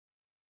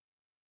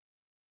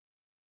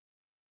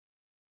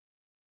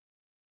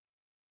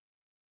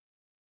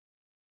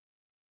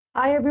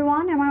Hi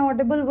everyone, am I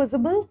audible,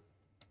 visible?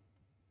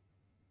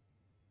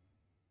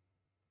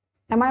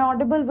 Am I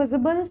audible,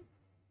 visible?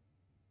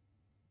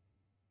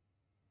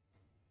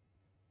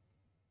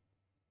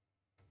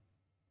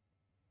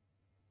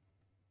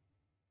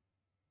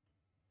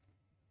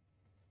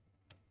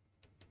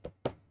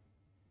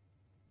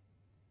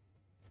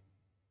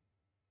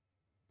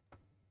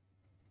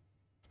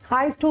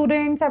 Hi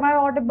students, am I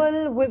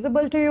audible,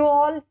 visible to you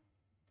all?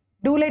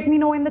 Do let me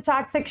know in the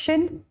chat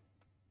section.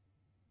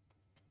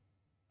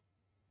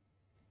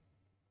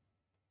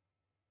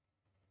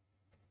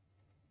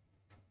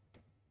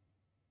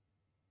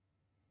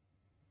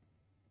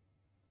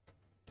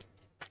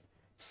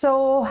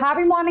 So,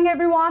 happy morning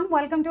everyone.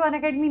 Welcome to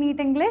Unacademy NEET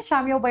English.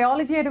 I'm your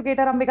biology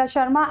educator Ambika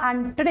Sharma,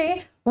 and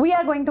today we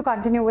are going to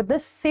continue with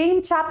this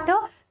same chapter,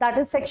 that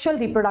is sexual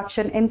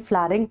reproduction in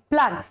flowering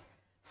plants.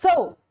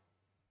 So,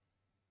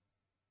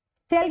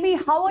 tell me,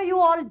 how are you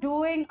all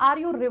doing? Are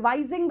you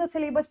revising the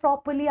syllabus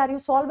properly? Are you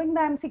solving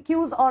the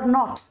MCQs or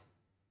not?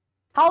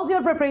 How's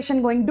your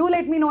preparation going? Do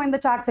let me know in the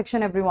chat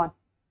section, everyone.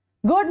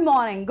 Good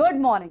morning. Good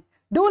morning.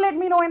 Do let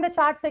me know in the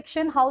chat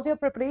section how's your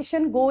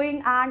preparation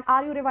going, and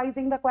are you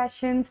revising the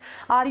questions?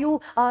 Are you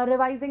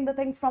revising the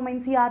things from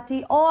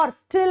NCERT, or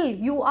still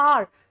you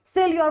are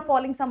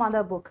following some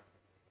other book?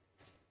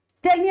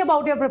 Tell me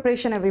about your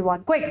preparation,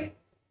 everyone. Quick.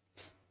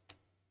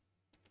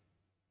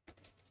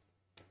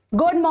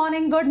 Good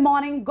morning. Good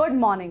morning. Good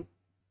morning.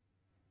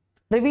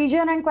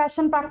 Revision and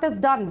question practice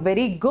done.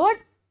 Very good.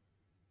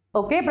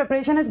 Okay,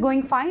 preparation is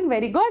going fine,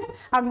 very good.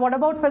 And what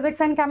about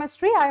physics and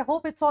chemistry? I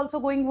hope it's also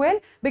going well,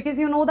 because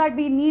you know that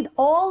we need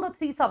all the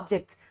three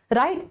subjects,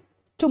 right?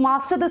 To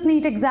master this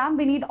NEET exam,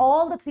 we need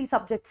all the three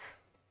subjects.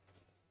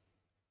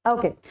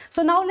 Okay,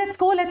 so now let's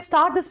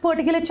start this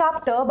particular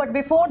chapter. But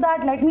before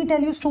that, let me tell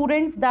you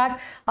students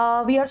that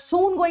we are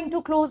soon going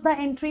to close the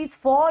entries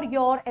for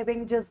your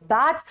Avengers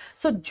batch.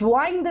 So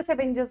join this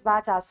Avengers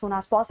batch as soon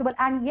as possible.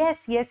 And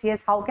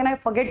yes, how can I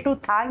forget to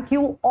thank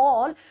you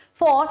all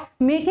for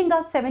making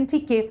us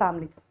 70K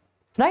family,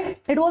 right?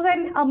 It was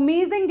an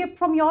amazing gift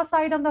from your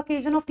side on the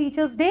occasion of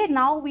Teachers Day.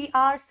 Now we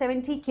are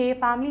 70K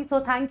family. So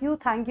thank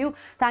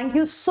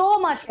you so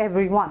much,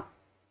 everyone.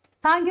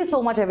 Thank you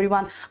so much,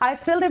 everyone. I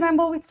still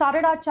remember we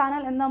started our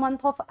channel in the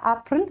month of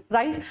April,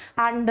 right?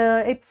 And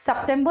it's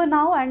September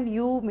now, and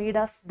you made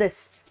us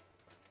this.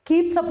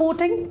 Keep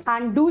supporting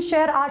and do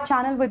share our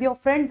channel with your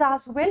friends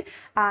as well.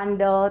 And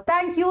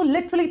thank you,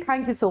 literally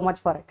thank you so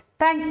much for it.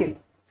 Thank you.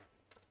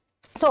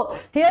 So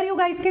here you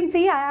guys can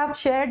see I have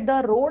shared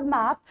the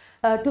roadmap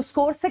to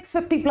score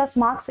 650 plus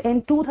marks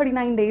in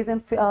 239 days in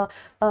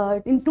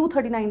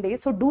 239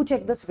 days. So do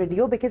check this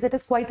video because it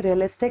is quite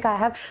realistic. I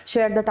have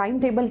shared the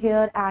timetable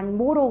here, and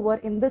moreover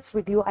in this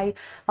video I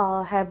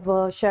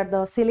have shared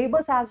the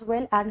syllabus as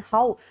well, and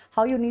how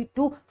you need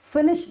to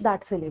finish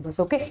that syllabus.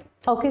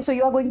 Okay, so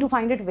you are going to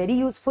find it very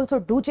useful. So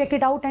do check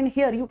it out, and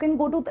here you can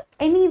go to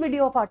any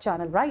video of our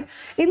channel, right?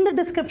 In the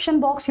description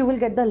box you will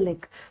get the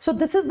link. So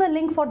this is the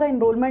link for the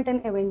enrollment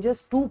in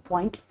Avengers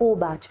 2.0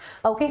 batch.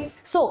 Okay,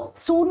 so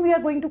soon we are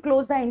going to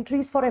close the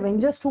entries for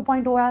Avengers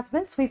 2.0 as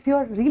well. So if you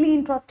are really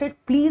interested,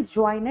 please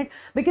join it,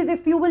 because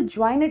if you will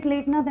join it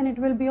late now, then it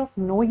will be of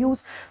no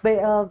use.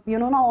 But you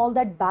know, now all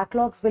that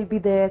backlogs will be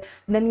there,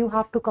 then you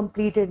have to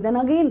complete it, then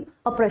again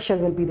a pressure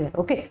will be there.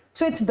 Okay,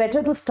 so it's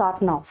better to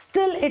start now.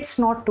 Still, it's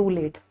not too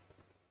late.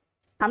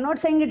 I'm not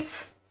saying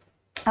it's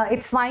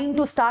fine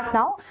to start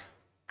now.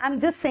 I'm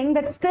just saying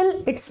that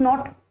still it's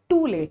not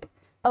too late.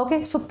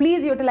 Okay, so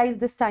please utilize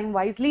this time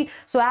wisely.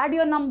 So add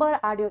your number,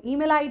 add your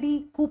email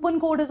ID, coupon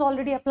code is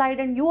already applied,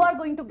 and you are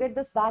going to get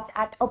this batch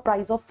at a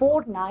price of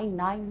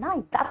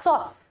 4999. That's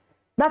all.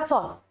 That's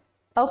all.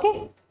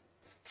 Okay.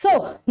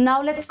 So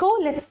now let's go.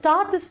 Let's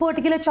start this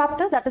particular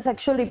chapter, that is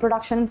sexual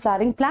reproduction in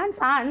flowering plants.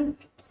 And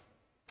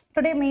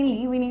today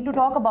mainly we need to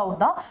talk about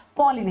the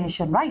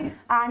pollination, right?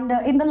 And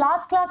in the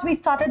last class we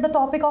started the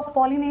topic of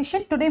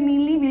pollination. Today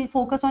mainly we'll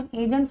focus on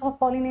agents of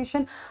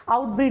pollination,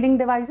 outbreeding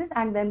devices,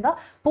 and then the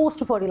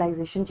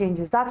post-fertilization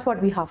changes. That's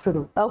what we have to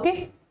do.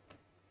 Okay.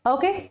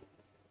 Okay.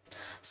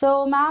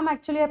 So ma'am,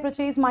 actually I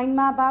purchased mind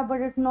map app, but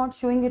it's not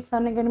showing its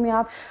Unacademy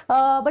app.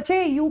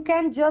 Bache, you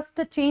can just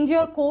change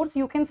your course.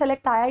 You can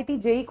select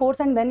IIT JEE course,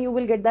 and then you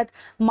will get that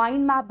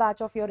mind map batch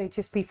of your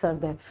HSP sir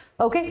there.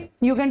 Okay,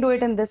 you can do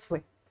it in this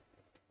way.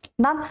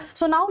 Done.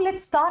 So now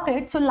let's start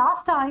it. So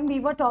last time we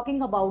were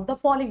talking about the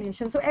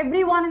pollination. So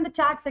everyone in the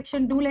chat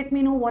section, do let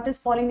me know what is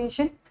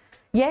pollination.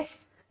 Yes,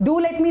 do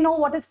let me know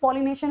what is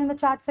pollination in the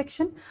chat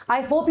section.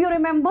 I hope you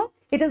remember.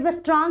 It is the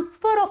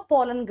transfer of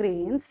pollen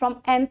grains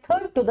from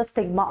anther to the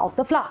stigma of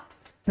the flower.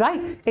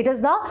 Right? It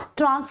is the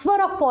transfer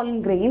of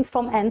pollen grains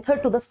from anther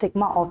to the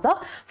stigma of the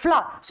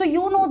flower. So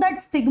you know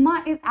that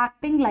stigma is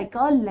acting like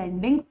a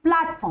landing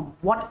platform.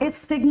 What is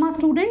stigma,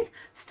 students?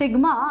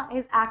 Stigma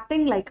is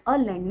acting like a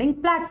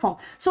landing platform.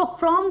 So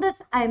from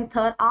this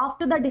anther,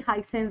 after the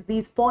dehiscence,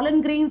 these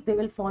pollen grains, they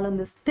will fall on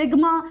the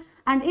stigma,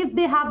 and if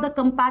they have the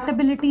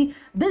compatibility,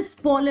 this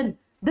pollen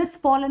this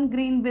pollen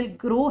grain will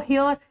grow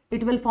here,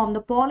 it will form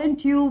the pollen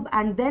tube,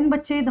 and then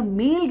bache, the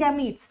male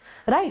gametes,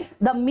 right?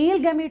 The male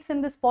gametes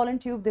in this pollen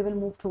tube, they will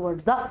move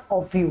towards the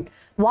ovule.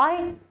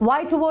 Why?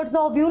 Why towards the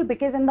ovule?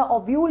 Because in the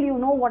ovule, you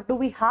know, what do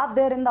we have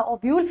there in the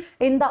ovule?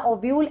 In the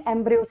ovule,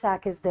 embryo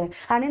sac is there,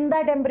 and in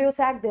that embryo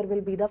sac there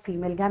will be the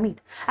female gamete,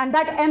 and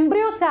that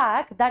embryo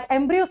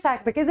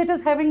sac, because it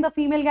is having the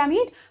female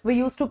gamete, we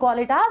used to call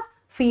it as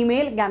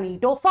female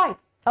gametophyte.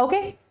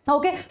 Okay,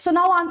 so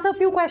now answer a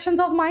few questions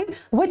of mine.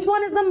 Which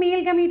one is the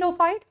male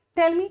gametophyte?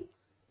 Tell me,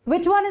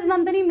 which one is,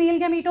 Nandini, male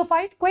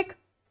gametophyte? Quick.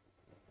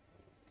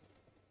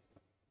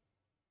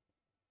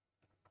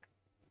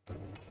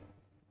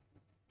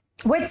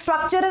 Which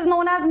structure is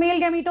known as male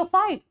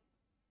gametophyte?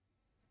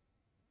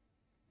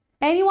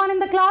 Anyone in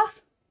the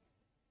class?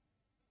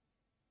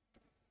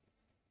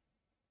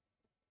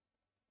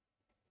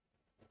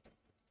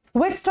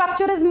 Which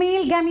structure is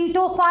male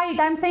gametophyte?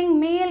 I'm saying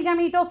male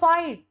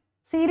gametophyte.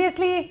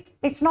 Seriously,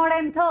 it's not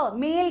anther.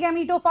 Male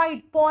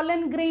gametophyte,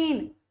 pollen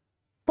grain.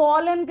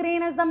 Pollen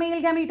grain is the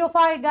male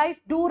gametophyte. Guys,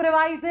 do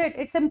revise it.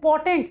 It's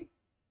important.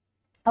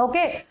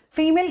 Okay.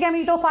 Female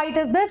gametophyte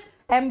is this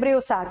embryo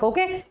sac.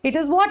 Okay. It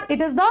is what?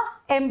 It is the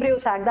embryo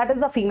sac. That is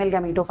the female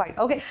gametophyte.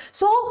 Okay.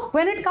 So,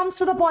 when it comes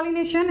to the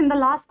pollination, in the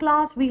last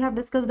class, we have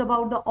discussed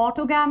about the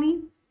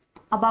autogamy,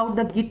 about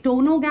the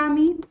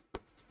geitonogamy,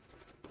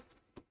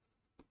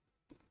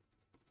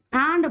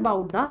 and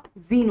about the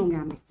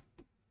xenogamy.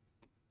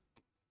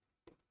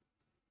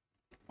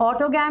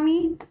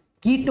 Autogamy,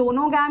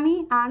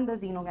 geitonogamy, and the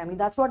xenogamy.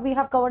 That's what we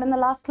have covered in the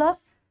last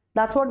class.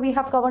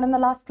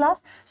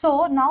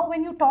 So now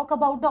when you talk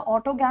about the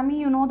autogamy,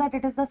 you know that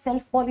it is the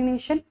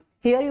self-pollination.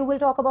 Here you will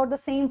talk about the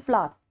same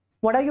flower.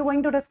 What are you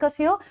going to discuss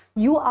here?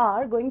 You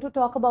are going to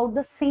talk about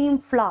the same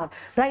flower,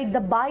 right? The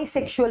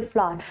bisexual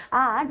flower.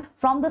 And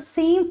from the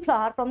same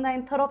flower, from the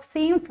anther of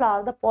same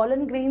flower, the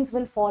pollen grains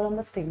will fall on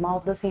the stigma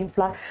of the same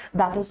flower.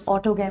 That is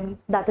autogamy.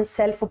 That is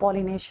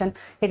self-pollination.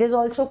 It is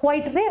also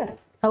quite rare.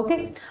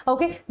 Okay.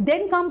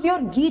 Then comes your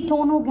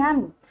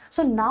geitonogamy.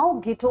 So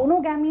now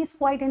geitonogamy is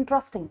quite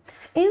interesting.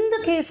 In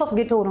the case of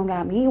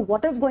geitonogamy,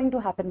 what is going to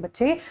happen,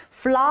 bache?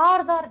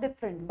 Flowers are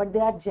different, but they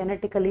are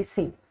genetically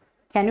same.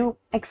 Can you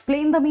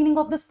explain the meaning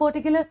of this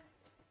particular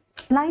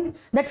line?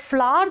 That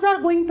flowers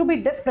are going to be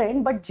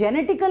different, but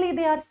genetically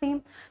they are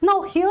same.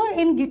 Now here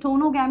in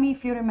geitonogamy,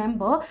 if you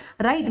remember,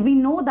 right, we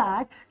know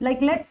that,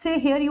 like, let's say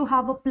here you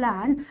have a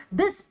plant.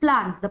 This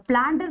plant, the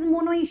plant is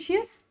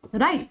monoecious,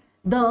 right?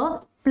 The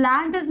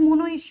plant is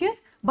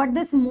monoecious, but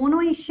this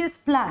monoecious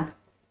plant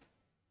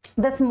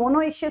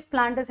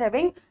is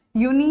having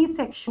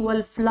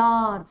unisexual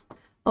flowers.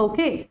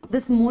 Okay,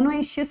 this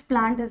monoecious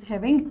plant is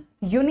having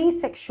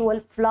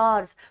unisexual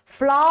flowers.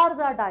 Flowers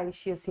are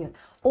dioecious here.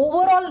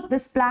 Overall,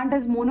 this plant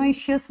is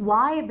monoecious.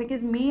 Why?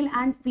 Because male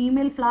and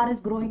female flower is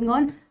growing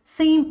on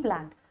same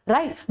plant,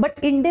 right? But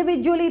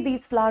individually,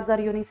 these flowers are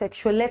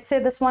unisexual. Let's say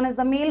this one is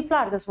the male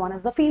flower, this one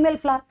is the female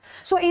flower.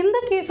 So in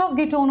the case of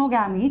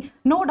geitonogamy,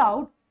 no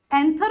doubt,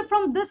 anther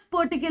from this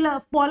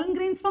particular, pollen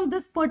grains from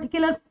this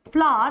particular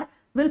flower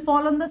will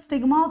fall on the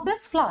stigma of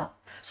this flower.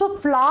 So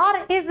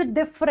flower is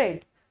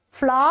different.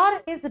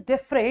 But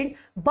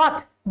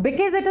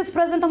because it is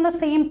present on the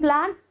same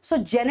plant, so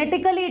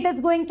genetically it is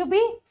going to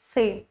be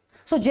same.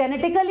 So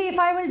genetically, if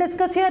I will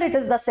discuss here, it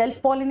is the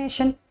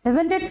self-pollination,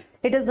 isn't it?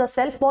 It is the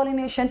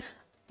self-pollination.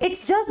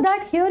 It's just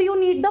that here you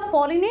need the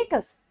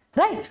pollinators,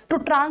 right? To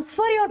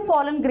transfer your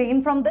pollen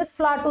grain from this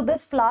flower to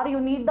this flower,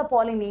 you need the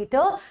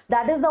pollinator.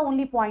 That is the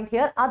only point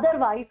here.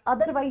 Otherwise,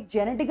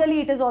 genetically,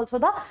 it is also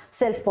the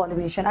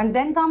self-pollination. And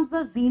then comes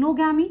the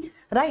xenogamy,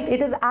 right?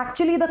 It is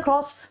actually the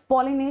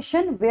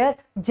cross-pollination where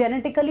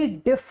genetically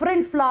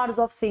different flowers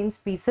of same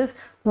species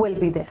will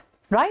be there,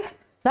 right?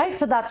 Right?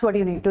 So that's what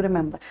you need to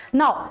remember.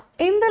 Now,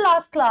 in the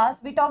last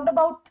class, we talked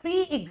about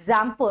 3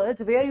 examples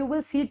where you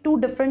will see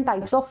 2 different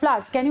types of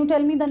flowers. Can you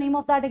tell me the name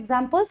of that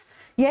examples?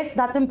 Yes,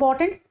 that's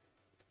important.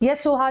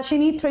 Yes,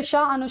 Suhashini,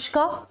 Trisha,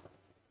 Anushka.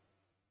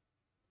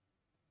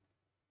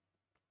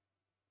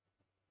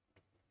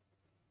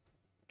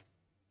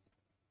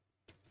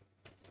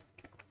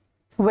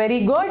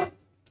 Very good.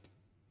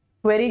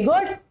 Very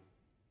good.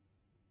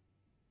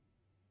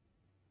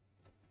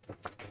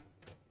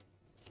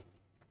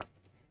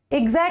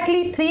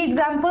 Exactly, 3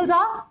 examples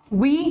are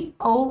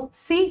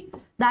VOC,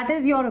 that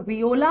is your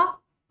Viola,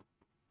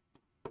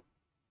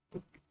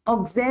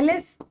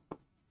 Oxalis,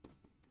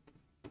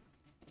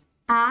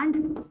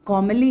 and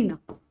Commelina,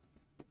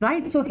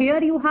 right? So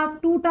here you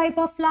have 2 type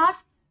of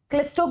flowers,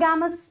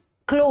 Clistogamous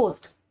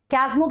closed,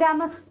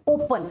 Chasmogamous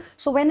open.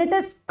 So when it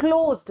is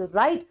closed,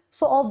 right,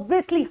 so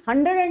obviously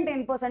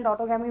 110%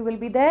 autogamy will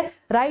be there,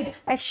 right?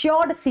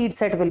 Assured seed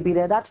set will be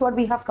there. That's what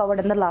we have covered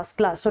in the last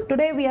class. So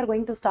today we are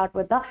going to start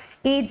with the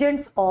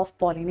agents of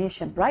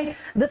pollination, right?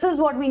 This is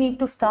what we need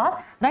to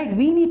start, right?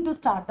 We need to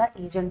start the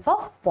agents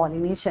of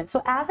pollination.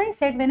 So as I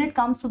said, when it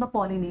comes to the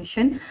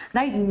pollination,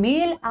 right,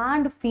 male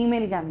and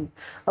female gamete,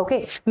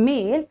 okay,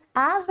 male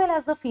as well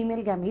as the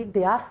female gamete,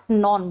 they are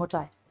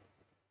non-motile.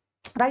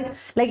 right?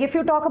 Like if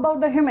you talk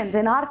about the humans,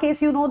 in our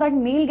case, you know that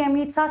male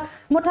gametes are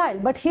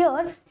motile, but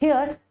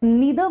here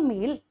neither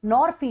male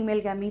nor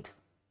female gamete,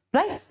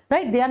 right,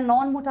 they are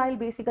non-motile,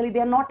 basically they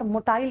are not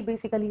motile,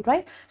 basically,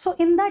 right? So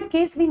in that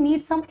case we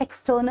need some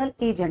external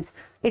agents.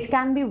 It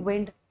can be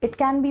wind, it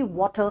can be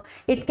water,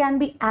 it can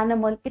be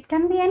animal, it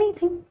can be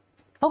anything.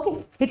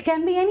 Okay, it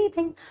can be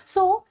anything.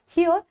 So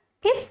here,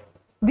 if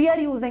we are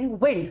using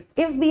wind,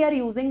 if we are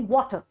using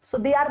water, so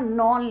they are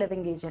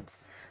non-living agents,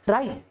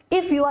 right?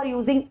 If you are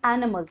using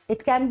animals,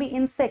 it can be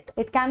insect,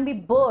 it can be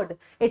bird,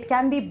 it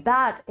can be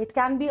bat, it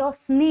can be a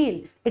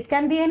snail, it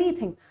can be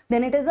anything,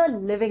 then it is a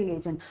living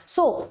agent.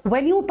 So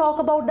when you talk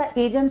about the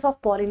agents of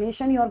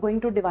pollination, you are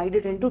going to divide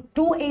it into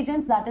two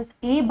agents, that is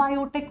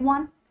abiotic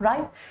one,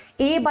 right?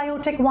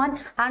 Abiotic one,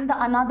 and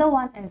the another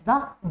one is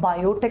the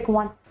biotic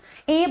one.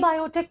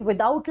 Abiotic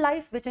without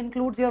life, which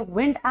includes your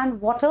wind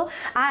and water,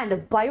 and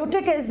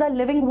biotic is the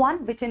living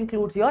one, which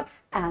includes your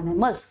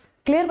animals.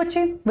 Clear,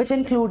 bache? Which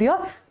includes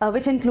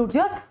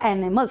your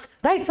animals,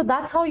 right? So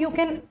that's how you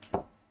can,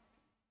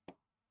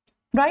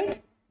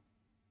 right?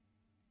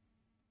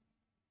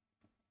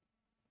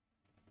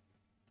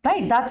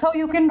 Right, that's how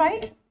you can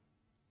write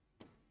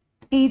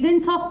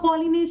agents of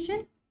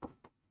pollination.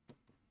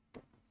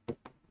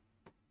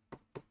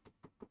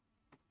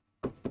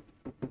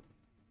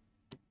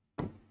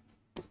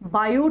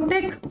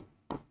 Biotic,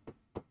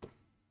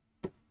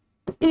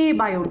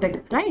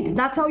 abiotic, right?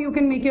 That's how you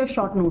can make your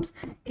short notes.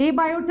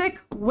 Abiotic,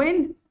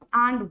 wind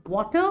and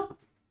water,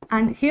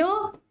 and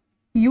here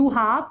you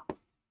have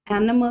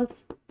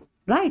animals,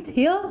 right?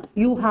 Here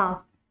you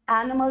have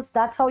animals.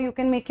 That's how you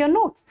can make your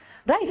notes,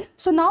 right?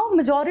 So now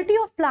majority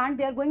of plant,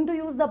 they are going to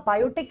use the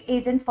biotic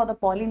agents for the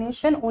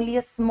pollination. Only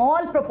a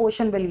small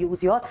proportion will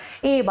use your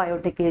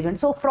abiotic agent.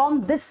 So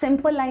from this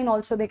simple line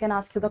also they can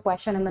ask you the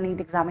question in the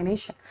NEET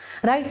examination,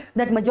 right?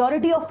 That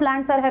majority of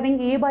plants are having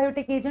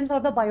abiotic agents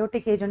or the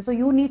biotic agents. So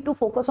you need to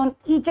focus on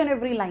each and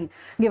every line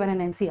given in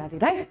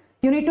NCERT, right?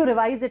 You need to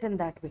revise it in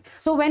that way.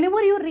 So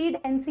whenever you read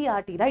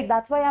NCERT, right,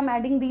 that's why I'm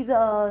adding these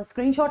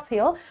screenshots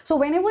here. So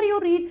whenever you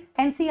read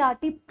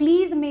NCERT,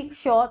 please make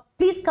sure,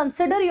 please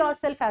consider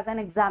yourself as an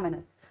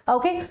examiner.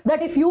 Okay,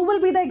 that if you will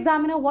be the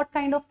examiner, what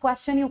kind of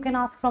question you can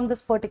ask from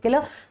this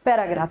particular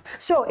paragraph.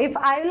 So if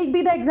I will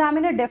be the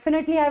examiner,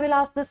 definitely I will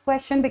ask this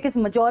question, because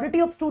majority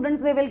of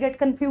students, they will get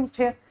confused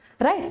here,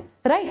 right?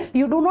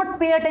 You do not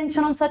pay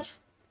attention on such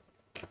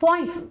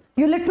points.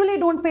 You literally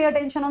don't pay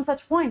attention on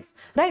such points,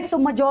 right? So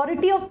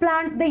majority of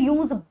plants, they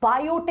use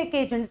biotic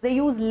agents, they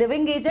use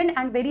living agent,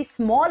 and very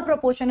small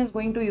proportion is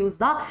going to use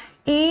the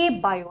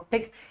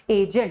abiotic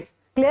agents.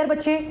 Clear,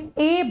 bache?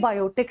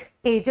 Abiotic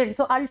agent.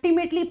 So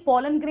ultimately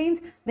pollen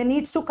grains, they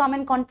needs to come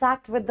in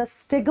contact with the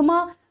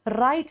stigma,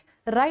 right?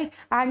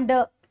 And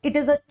it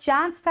is a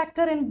chance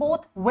factor in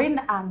both wind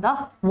and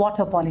the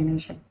water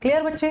pollination.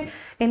 Clear, bache?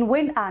 In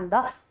wind and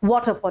the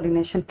water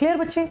pollination. Clear,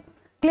 bache?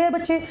 Clear,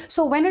 bache?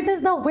 So when it is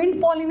the wind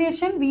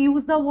pollination, we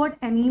use the word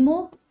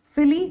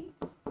anemophily.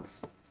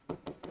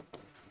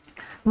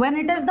 When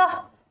it is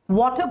the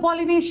water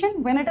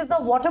pollination,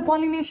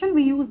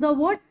 we use the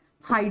word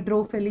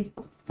hydrophily,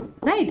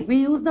 right? We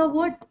use the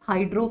word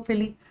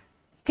hydrophily.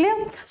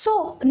 Clear?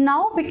 So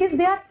now, because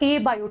they are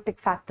abiotic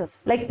factors,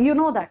 like you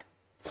know that,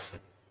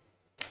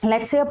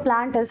 let's say a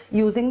plant is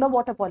using the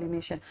water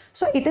pollination.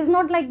 So it is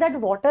not like that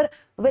water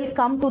will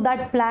come to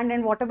that plant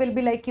and water will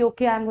be like,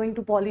 okay, I'm going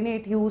to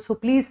pollinate you, so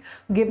please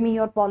give me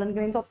your pollen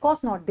grains. Of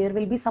course not. There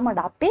will be some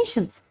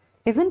adaptations,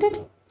 isn't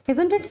it?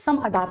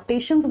 Some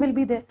adaptations will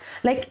be there.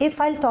 Like if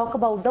I'll talk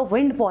about the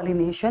wind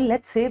pollination,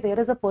 let's say there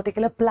is a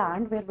particular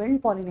plant where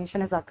wind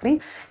pollination is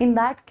occurring. In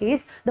that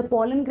case, the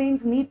pollen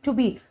grains need to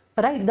be,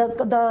 right?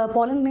 The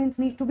pollen grains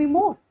need to be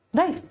more,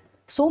 right?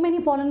 So many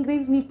pollen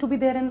grains need to be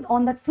there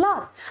on that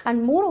flower.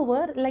 And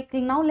moreover, like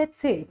now let's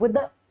say with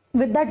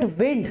that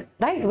wind,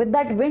 right? With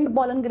that wind,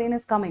 pollen grain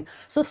is coming.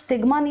 So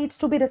stigma needs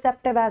to be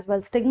receptive as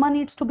well. Stigma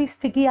needs to be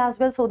sticky as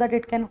well, so that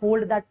it can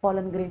hold that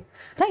pollen grain,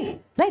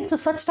 right? So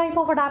such type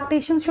of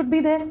adaptations should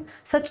be there.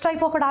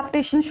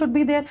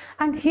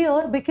 And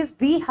here, because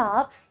we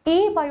have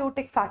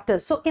abiotic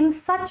factors, so in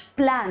such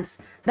plants,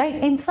 right,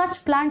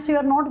 you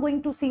are not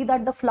going to see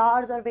that the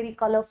flowers are very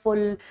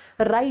colorful,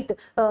 right?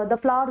 The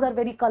flowers are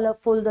very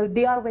colorful,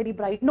 they are very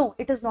bright. No,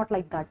 it is not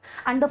like that.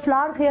 And the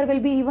flowers here will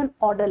be even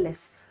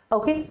odorless.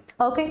 Okay.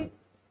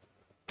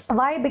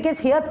 Why? Because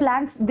here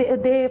plants,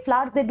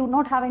 flowers, they do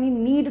not have any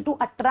need to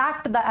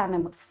attract the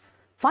animals.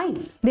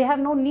 Fine, they have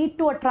no need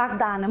to attract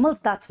the animals,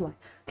 that's why.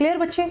 Clear,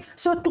 bache?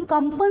 So to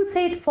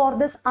compensate for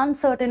this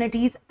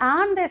uncertainties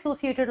and the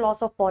associated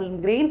loss of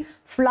pollen grain,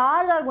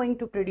 flowers are going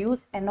to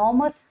produce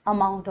enormous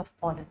amount of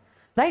pollen,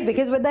 right?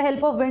 Because with the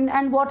help of wind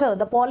and water,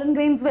 the pollen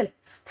grains will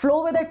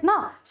flow with it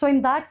now. So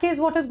in that case,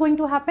 what is going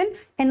to happen?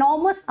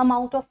 Enormous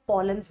amount of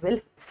pollens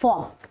will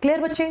form. Clear,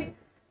 bache?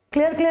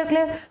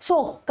 Clear.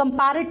 So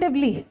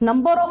comparatively,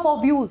 number of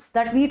ovules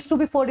that needs to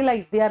be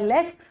fertilized, they are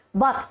less,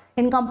 but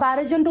in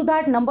comparison to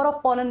that, number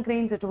of pollen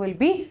grains, it will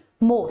be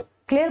more.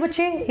 Clear, bache?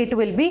 It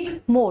will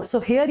be more. So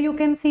here you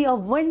can see a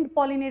wind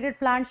pollinated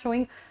plant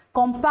showing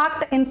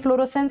compact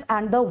inflorescence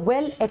and the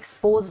well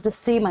exposed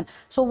stamen.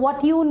 So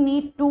what you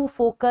need to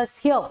focus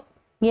here?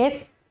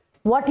 Yes,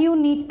 what you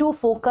need to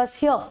focus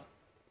here?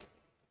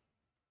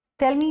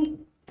 Tell me,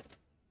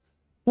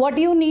 what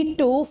do you need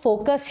to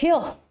focus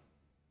here?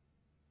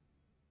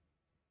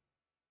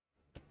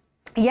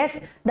 Yes,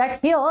 that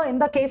here in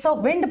the case of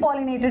wind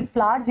pollinated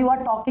flowers, you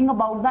are talking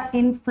about the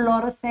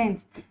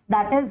inflorescence,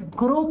 that is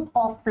group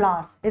of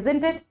flowers,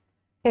 isn't it?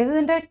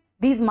 Isn't it?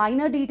 These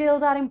minor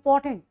details are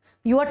important.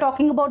 You are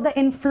talking about the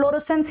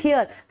inflorescence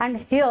here, and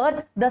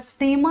here the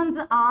stamens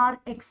are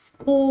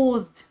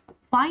exposed.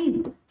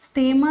 Fine,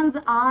 stamens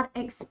are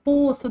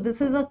exposed. So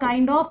this is a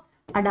kind of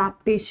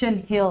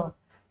adaptation here.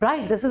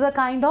 Right, this is a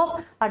kind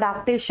of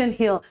adaptation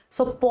here.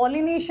 So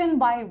pollination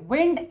by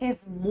wind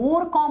is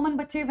more common,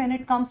 bache, when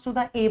it comes to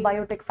the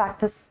abiotic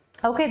factors.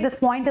 Okay, this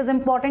point is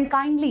important.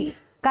 Kindly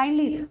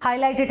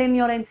highlight it in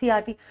your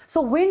NCERT.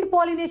 So wind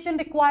pollination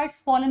requires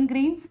pollen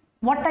grains.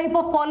 What type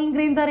of pollen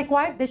grains are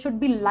required? They should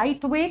be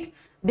lightweight,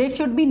 they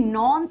should be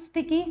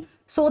non-sticky,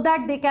 so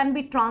that they can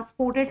be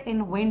transported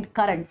in wind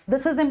currents.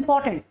 This is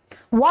important.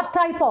 What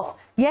type of?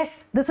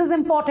 Yes, this is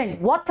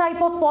important. What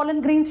type of pollen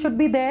grains should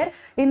be there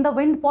in the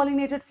wind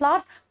pollinated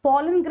flowers?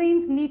 Pollen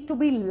grains need to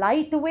be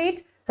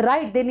lightweight,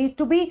 right? They need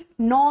to be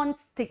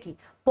non-sticky.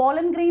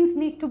 Pollen grains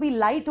need to be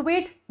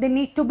lightweight, they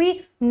need to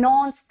be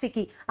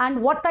non-sticky.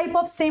 And what type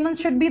of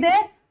stamens should be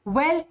there?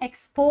 Well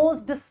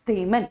exposed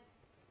stamen,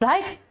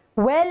 right?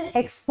 Well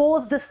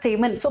exposed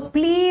stamen. So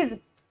please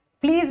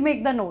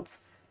make the notes.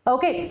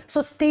 Okay,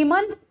 so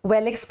stamen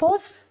well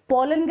exposed,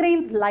 pollen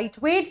grains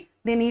lightweight,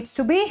 they needs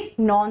to be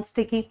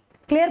non-sticky.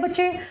 Clear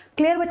bache?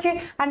 Clear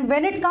bache? And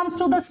when it comes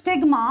to the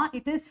stigma,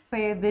 it is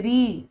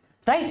feathery,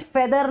 right?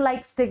 Feather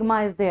like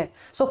stigma is there.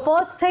 So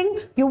first thing,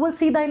 you will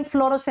see the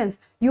inflorescence,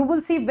 you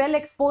will see well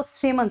exposed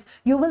stamens,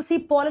 you will see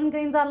pollen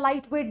grains are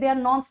lightweight, they are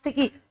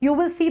non-sticky, you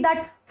will see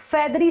that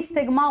feathery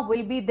stigma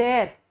will be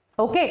there.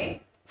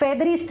 Okay,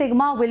 feathery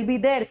stigma will be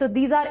there. So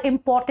these are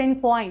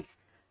important points.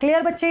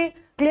 Clear bache?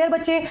 Clear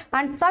bache?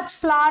 And such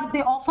flowers,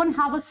 they often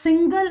have a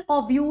single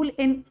ovule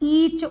in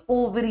each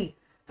ovary,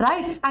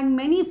 right? And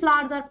many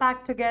flowers are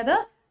packed together.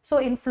 So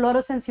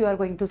inflorescence you are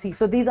going to see.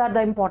 So these are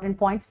the important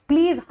points.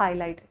 Please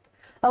highlight it.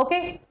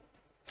 Okay.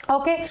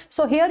 Okay.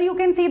 So here you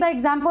can see the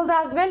examples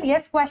as well.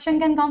 Yes, question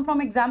can come from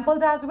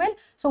examples as well.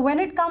 So when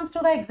it comes to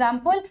the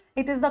example,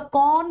 it is the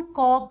corn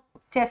cob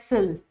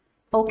tassel.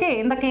 Okay.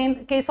 In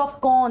the case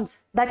of corns,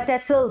 that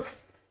tassels.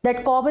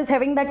 That cob is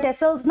having the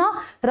tassels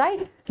now,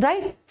 right?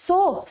 Right?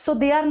 So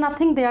they are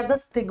nothing, they are the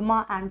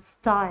stigma and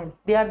style.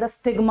 They are the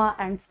stigma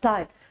and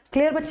style.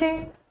 Clear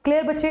bache?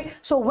 Clear bache?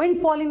 So wind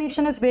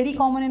pollination is very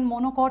common in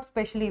monocot,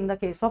 especially in the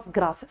case of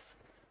grasses.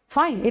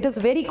 Fine, it is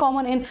very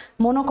common in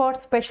monocot,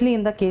 especially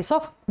in the case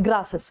of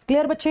grasses.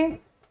 Clear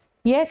bache?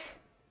 Yes?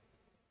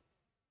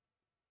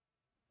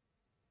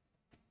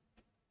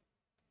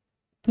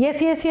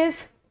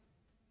 Yes.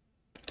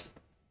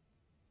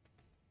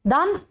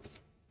 Done?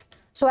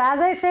 So as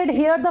I said,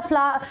 here the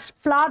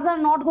flowers are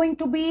not going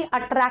to be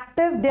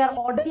attractive, they are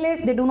odorless,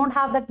 they do not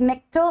have that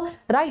nectar,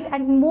 right?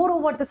 And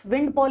moreover, this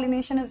wind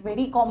pollination is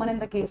very common in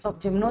the case of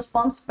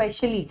gymnosperms,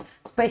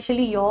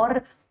 especially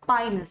your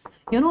pinus.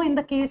 You know, in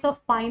the case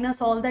of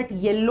pinus, all that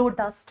yellow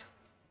dust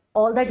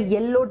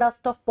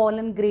of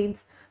pollen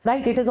grains,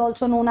 right? It is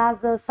also known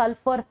as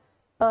sulfur.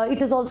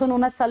 It is also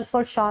known as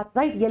sulfur shower,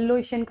 right?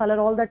 Yellowish in color,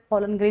 all that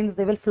pollen grains,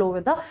 they will flow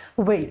with the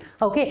wind.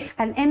 Okay,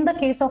 and in the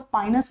case of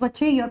pinus,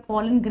 bache, your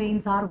pollen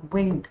grains are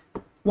winged.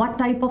 What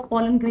type of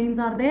pollen grains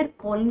are there?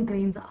 Pollen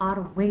grains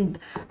are winged.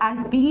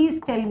 And please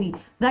tell me,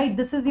 right,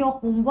 this is your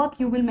homework,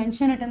 you will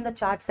mention it in the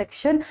chat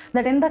section,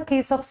 that in the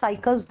case of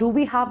cycles, do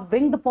we have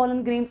winged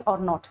pollen grains or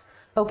not?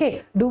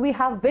 Okay, do we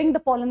have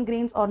winged pollen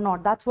grains or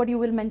not? That's what you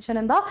will mention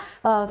in the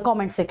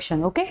comment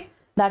section. Okay,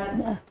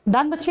 that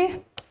done,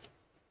 bache?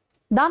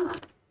 Done?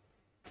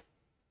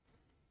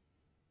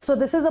 So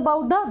this is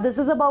about the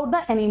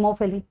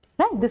anemophily,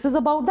 right? This is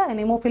about the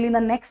anemophily. The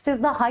next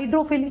is the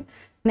hydrophily.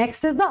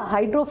 Next is the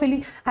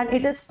hydrophily, and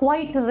it is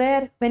quite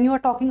rare when you are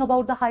talking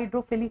about the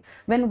hydrophily,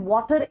 when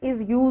water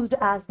is used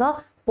as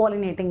the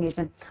pollinating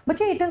agent. But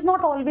it is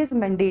not always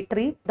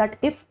mandatory that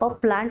if a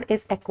plant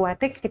is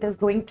aquatic, it is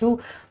going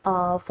to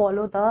use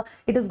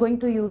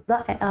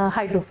the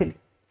hydrophily.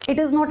 It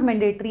is not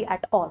mandatory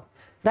at all.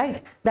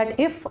 Right, that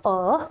if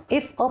a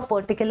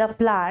particular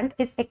plant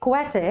is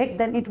aquatic,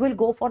 then it will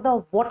go for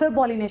the water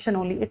pollination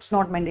only. It's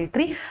not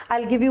mandatory.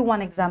 I'll give you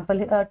one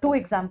example, two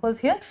examples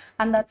here,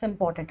 and that's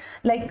important.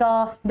 Like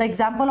the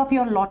example of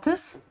your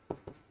lotus,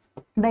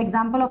 the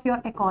example of your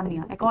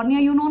ecornia.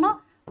 Ecornia, you know na,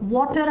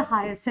 water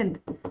hyacinth,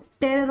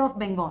 terror of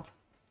Bengal.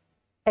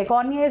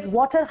 Ecornia is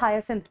water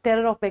hyacinth,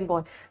 terror of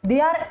Bengal. They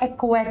are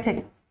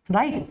aquatic,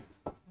 right?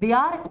 They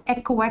are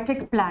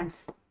aquatic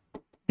plants.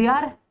 They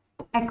are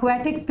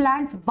aquatic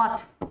plants,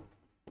 but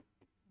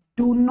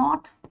do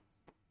not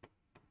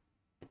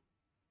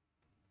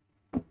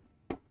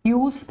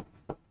use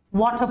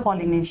water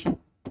pollination.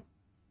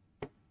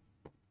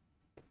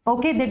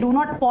 Okay, they do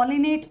not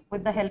pollinate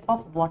with the help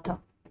of water.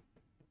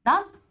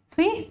 Done?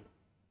 See?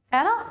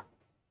 Anna?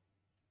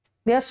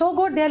 They are so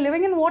good. They are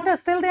living in water.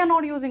 Still, they are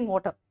not using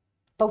water.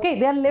 Okay,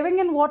 they are living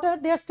in water.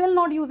 They are still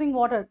not using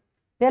water.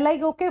 They're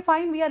like, okay,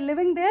 fine, we are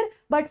living there,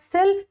 but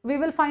still we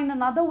will find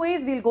another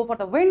ways. We'll go for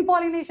the wind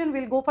pollination,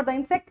 we'll go for the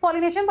insect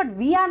pollination, but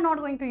we are not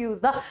going to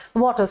use the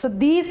water. So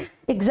these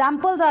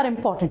examples are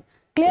important.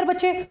 Clear,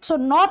 bache? So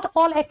not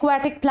all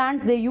aquatic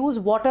plants, they use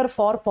water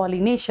for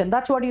pollination.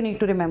 That's what you need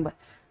to remember.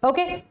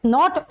 Okay,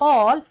 not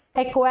all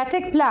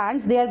aquatic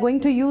plants, they are going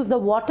to use the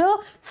water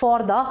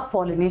for the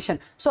pollination.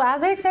 So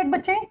as I said,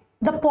 bache,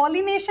 the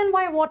pollination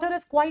by water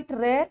is quite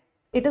rare.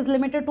 It is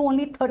limited to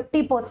only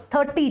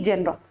 30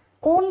 genera.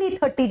 Only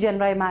 30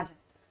 genera, imagine,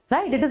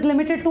 right? It is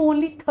limited to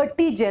only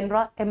 30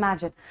 genera,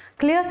 imagine.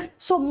 Clear?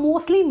 So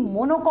mostly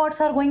monocots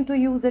are going to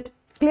use it.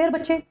 Clear,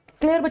 bache?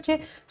 Clear,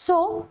 bache?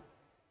 So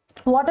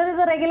water is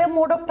a regular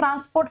mode of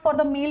transport for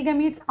the male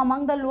gametes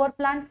among the lower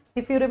plants,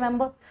 if you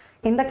remember.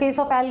 In the case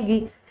of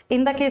algae,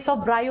 in the case of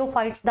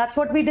bryophytes, that's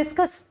what we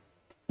discuss.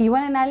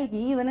 Even in algae,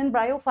 even in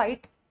bryophyte,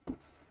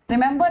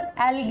 remember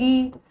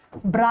algae,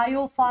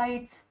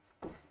 bryophytes,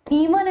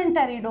 even in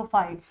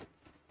pteridophytes.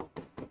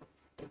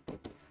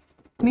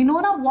 We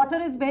know now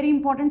water is very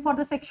important for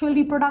the sexual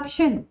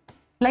reproduction,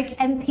 like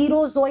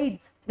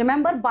antherozoids.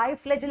 Remember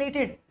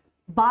biflagellated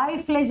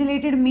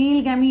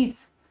male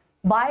gametes,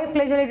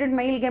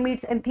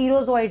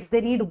 antherozoids,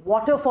 they need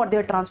water for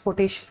their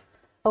transportation.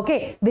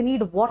 Okay, they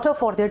need water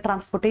for their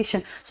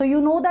transportation. So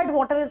you know that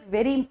water is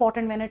very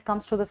important when it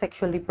comes to the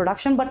sexual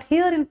reproduction, but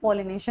here in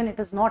pollination it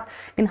is not.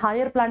 In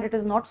higher plant it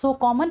is not so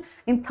common.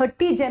 In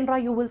 30 genera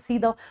you will see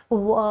the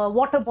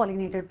water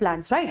pollinated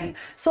plants, right?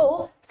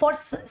 So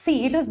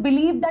see, it is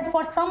believed that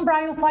for some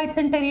bryophytes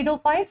and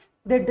pteridophytes,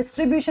 their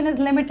distribution is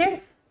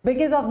limited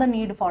because of the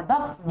need for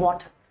the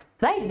water.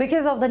 Right,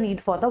 because of the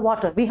need for the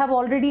water. We have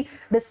already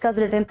discussed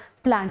it in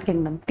plant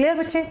kingdom. Clear,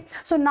 bache?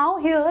 So now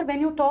here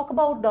when you talk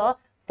about the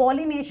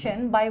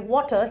pollination by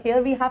water, here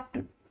we have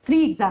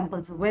three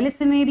examples: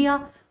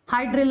 Vallisneria,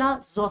 Hydrilla,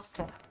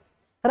 Zostera.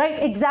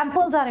 Right,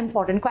 examples are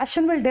important.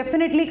 Question will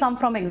definitely come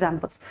from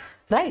examples.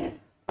 Right,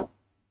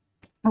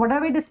 what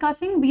are we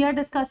discussing? We are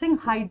discussing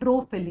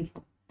hydrophily.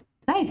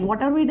 Right,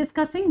 what are we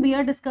discussing? We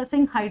are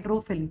discussing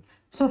hydrophily.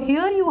 So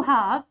here you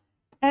have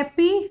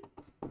hydrophily,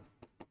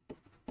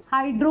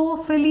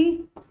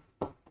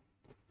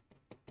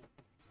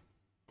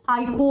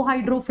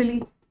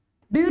 hypohydrophily.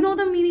 Do you know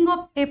the meaning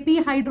of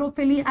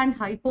epihydrophily and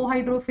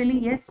hypohydrophily?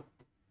 Yes.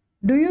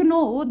 Do you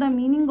know the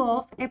meaning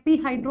of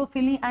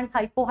epihydrophily and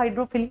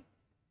hypohydrophily?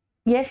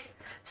 Yes.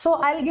 So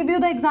I'll give you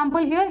the example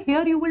here.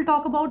 Here you will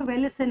talk about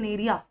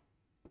Vallisneria.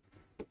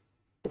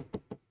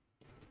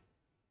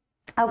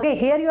 Okay,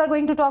 here you are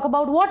going to talk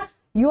about what?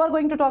 You are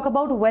going to talk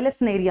about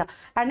Vallisneria.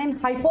 And in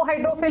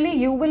hypohydrophily,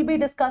 you will be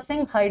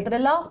discussing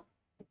Hydrilla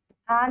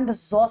and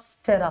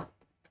Zostera.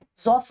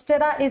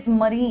 Zostera is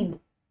marine.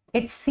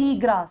 It's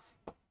seagrass.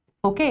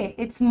 Okay,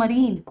 it's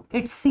marine,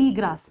 it's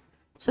seagrass.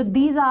 So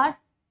these are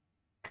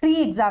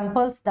three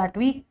examples that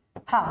we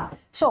have.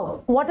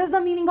 So what is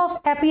the meaning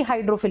of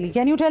epihydrophily?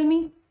 Can you tell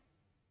me?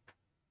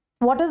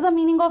 What is the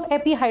meaning of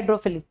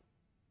epihydrophily?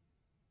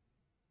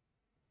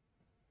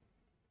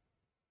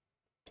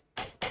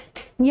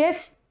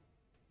 Yes.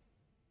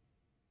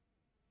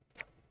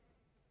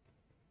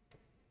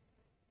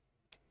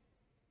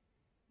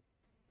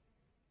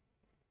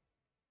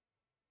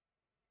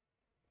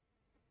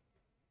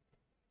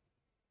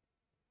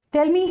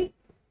 Tell me.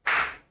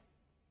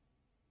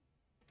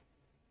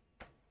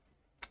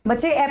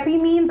 Bache, epi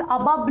means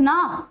above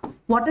na.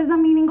 What is the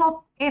meaning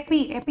of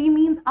epi? Epi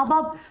means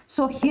above.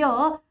 So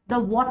here the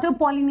water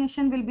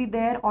pollination will be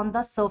there on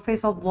the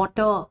surface of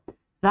water.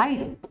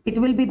 Right? It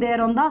will be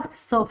there on the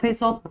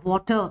surface of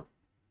water.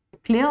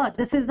 Clear?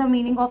 This is the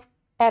meaning of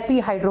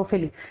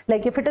epihydrophily.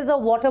 Like if it is a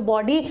water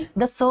body,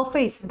 the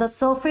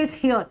surface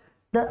here,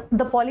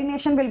 the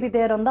pollination will be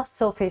there on the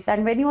surface.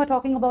 And when you are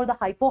talking about the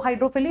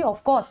hypohydrophily,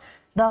 of course,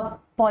 the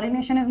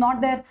pollination is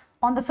not there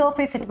on the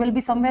surface. It will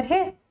be somewhere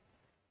here.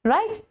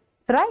 Right?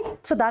 Right?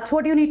 So that's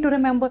what you need to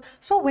remember.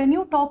 So when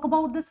you talk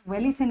about this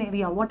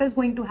Vallisneria, what is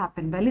going to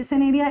happen?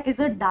 Vallisneria is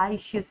a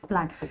dioecious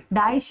plant.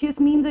 Dioecious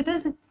means it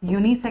is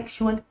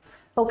unisexual.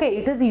 Okay,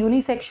 it is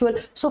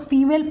unisexual. So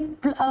female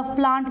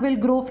plant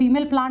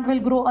will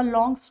grow a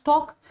long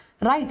stalk,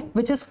 right,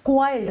 which is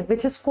coiled,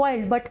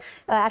 but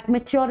at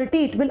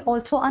maturity it will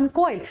also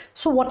uncoil.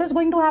 So what is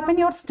going to happen?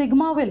 Your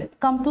stigma will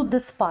come to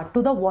this part,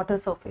 to the water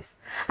surface.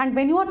 And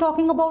when you are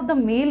talking about the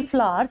male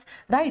flowers,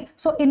 right,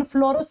 so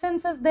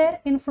inflorescence is there.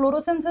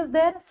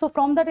 So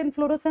from that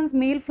inflorescence,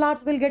 male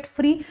flowers will get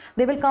free.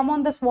 They will come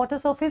on this water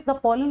surface, the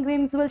pollen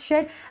grains will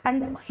shed,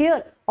 and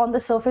here on the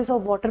surface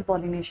of water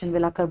pollination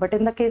will occur. But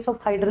in the case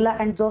of Hydrilla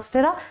and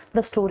Zostera,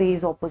 the story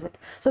is opposite.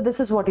 So this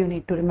is what you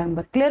need to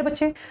remember. Clear,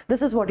 bache?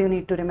 This is what you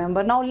need to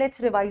remember. Now let's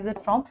revise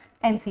it from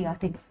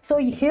NCERT. So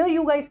here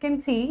you guys can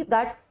see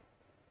that,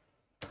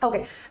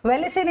 okay,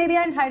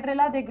 Vallisneria and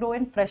Hydrilla, they grow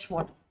in fresh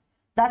water.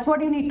 That's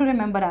what you need to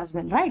remember as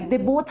well, right? They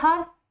both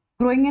are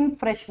growing in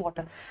fresh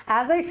water.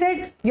 As I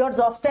said, your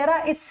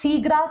Zostera is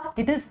seagrass,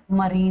 it is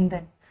marine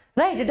then.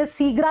 right? It is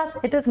seagrass,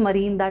 it is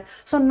marine that.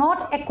 So not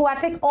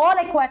aquatic. All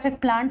aquatic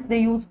plants, they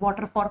use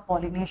water for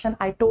pollination.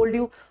 I told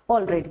you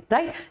already,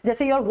 right?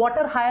 Just your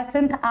water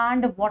hyacinth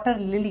and water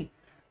lily.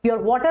 Your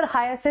water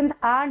hyacinth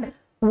and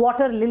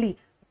water lily,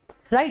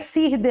 right?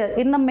 See there,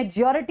 in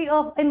majority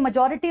of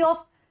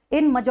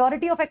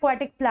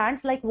aquatic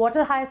plants like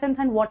water hyacinth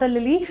and water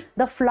lily,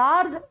 the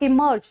flowers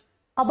emerge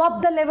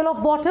above the level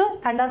of water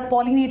and are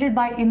pollinated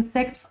by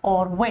insects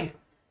or wind,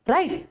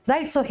 right?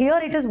 So here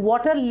it is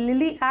water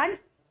lily and,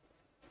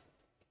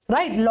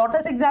 right,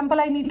 lotus example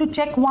I need to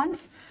check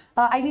once.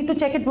 I need to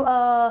check it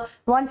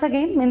once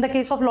again in the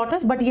case of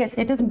lotus, but yes,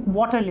 it is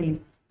water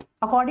lily.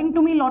 According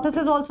to me, lotus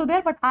is also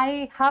there, but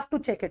I have to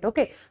check it.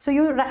 Okay, so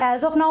you,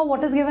 as of now,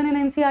 what is given in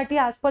NCERT,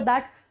 as per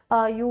that,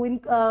 you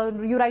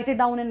write it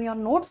down in your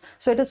notes.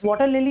 So it is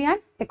water lily and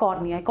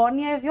ecornia.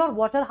 Ecornia is your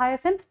water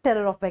hyacinth,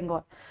 terror of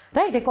Bengal,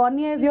 right?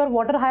 Ecornia is your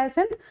water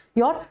hyacinth,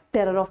 your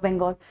terror of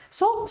Bengal.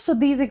 So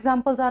these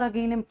examples are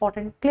again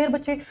important. Clear,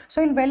 bache?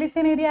 So in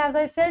Velicin area, as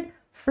I said,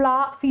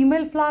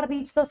 female flower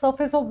reach the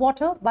surface of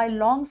water by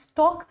long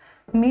stalk.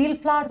 Male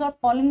flowers or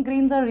pollen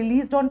grains are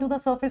released onto the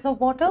surface of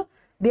water.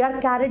 They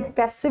are carried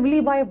passively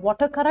by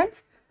water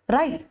currents,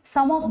 right?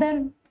 Some of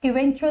them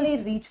eventually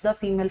reach the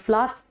female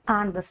flowers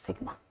and the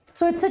stigma.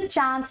 So it's a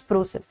chance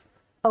process.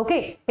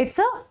 Okay, it's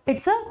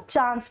a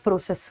chance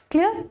process.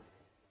 Clear,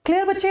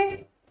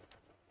 bache?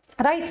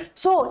 Right?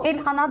 So in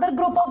another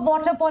group of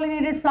water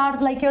pollinated flowers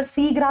like your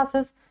sea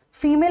grasses,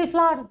 female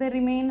flowers, they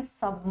remain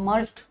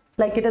submerged,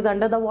 like it is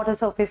under the water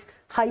surface,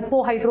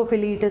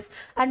 hypohydrophily it is,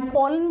 and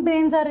pollen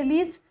grains are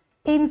released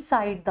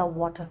inside the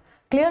water.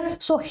 Clear?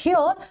 So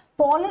here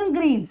pollen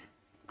grains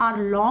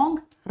are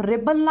long,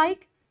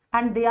 ribbon-like,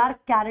 and they are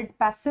carried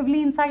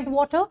passively inside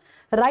water,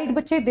 right,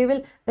 bache? They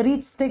will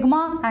reach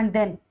stigma and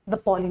then the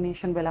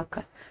pollination will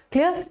occur.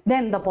 Clear?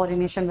 Then the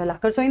pollination will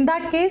occur. So in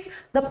that case,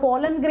 the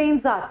pollen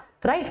grains are,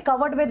 right,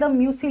 covered with a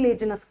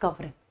mucilaginous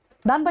covering.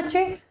 Done,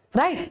 bache?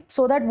 Right?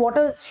 So that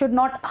water should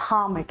not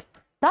harm it.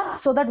 Done?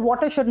 So that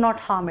water should not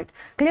harm it.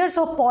 Clear?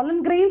 So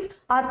pollen grains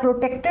are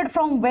protected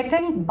from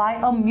wetting by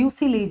a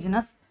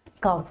mucilaginous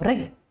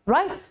covering.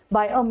 Right?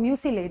 By a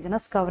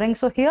mucilaginous covering.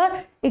 So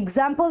here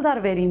examples are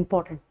very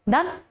important.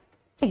 Done?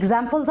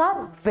 Examples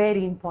are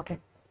very important.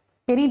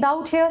 Any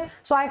doubt here?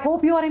 So I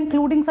hope you are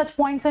including such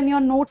points in your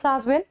notes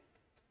as well.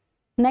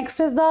 Next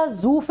is the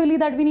zoophily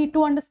that we need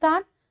to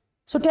understand.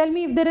 So tell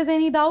me if there is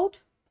any doubt.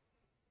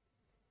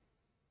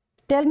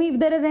 Tell me if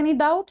there is any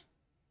doubt.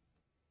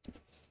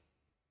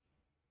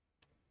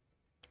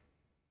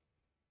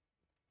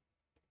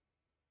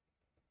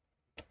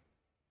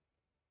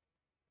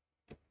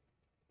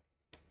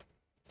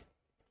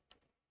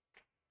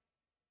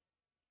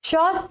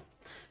 Sure.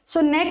 So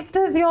next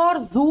is your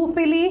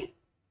zoophily,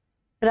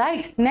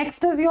 right?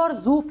 Next is your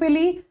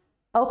zoophily.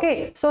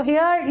 Okay, so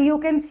here you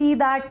can see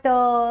that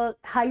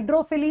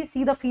hydrophily,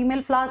 see the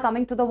female flower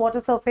coming to the water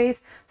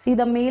surface, see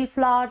the male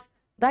flowers,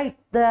 right?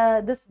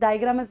 This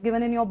diagram is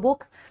given in your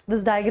book,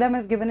 this diagram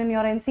is given in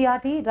your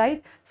NCERT,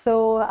 right?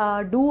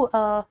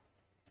 So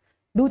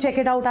do check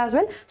it out as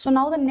well. So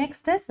now the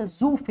next is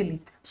zoophily.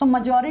 So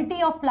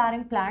majority of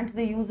flowering plants,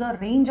 they use a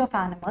range of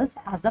animals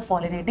as the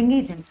pollinating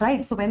agents,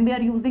 right? So when they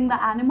are using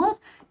the animals,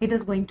 it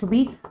is going to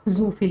be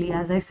zoophily,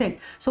 as I said.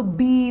 So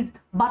bees,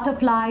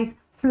 butterflies,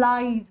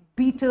 flies,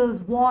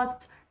 beetles,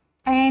 wasps,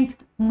 ant,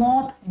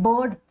 moth,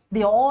 bird,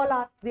 they all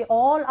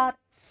are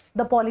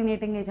the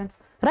pollinating agents,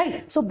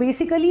 right? So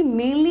basically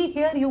mainly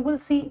here you will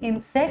see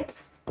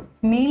insects.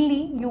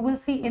 Mainly you will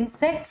see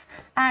insects,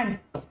 and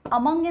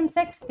among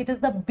insects it is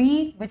the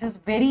bee, which is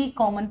very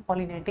common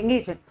pollinating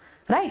agent,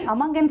 right?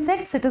 Among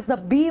insects it is the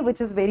bee, which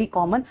is very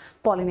common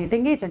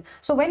pollinating agent.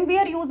 So when we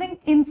are using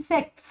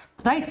insects,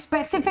 right,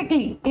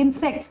 specifically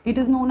insects, it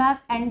is known as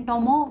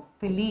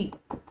entomophily,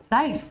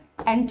 right?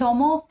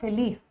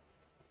 Entomophily.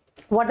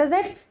 What is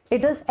it?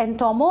 It is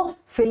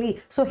entomophily.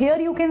 So here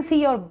you can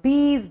see your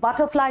bees,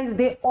 butterflies,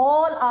 they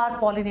all are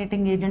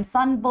pollinating agents.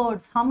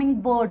 Sunbirds,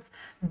 hummingbirds,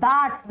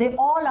 bats, they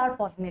all are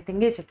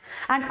pollinating agent.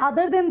 And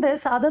other than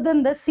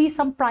this, see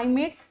some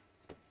primates.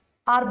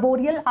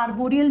 Arboreal.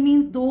 Arboreal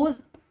means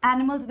those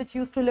animals which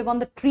used to live on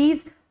the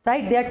trees,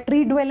 right? They are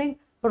tree dwelling.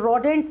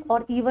 Rodents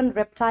or even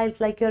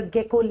reptiles like your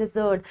gecko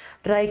lizard,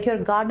 like your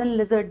garden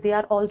lizard, they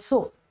are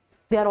also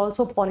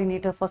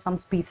pollinator for some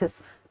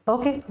species.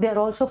 Okay, they are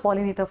also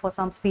pollinator for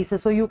some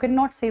species. So you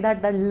cannot say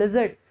that the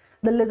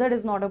lizard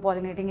is not a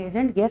pollinating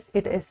agent. Yes,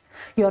 it is.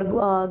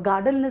 Your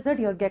garden lizard,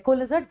 your gecko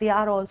lizard, they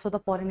are also the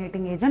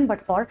pollinating agent,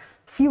 but for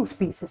few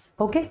species.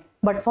 Okay,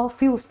 but for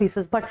few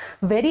species. But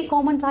very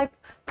common type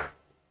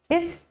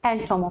is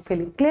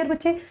entomophily. Clear,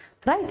 bache?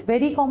 Right,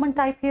 very common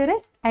type here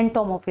is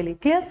entomophily.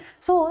 Clear?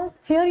 So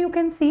here you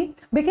can see,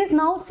 because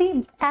now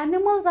see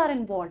animals are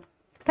involved,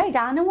 right?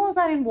 Animals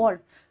are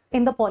involved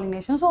in the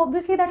pollination. So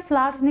obviously that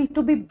flowers need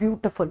to be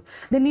beautiful.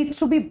 They need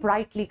to be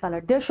brightly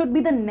colored. There should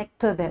be the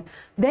nectar there.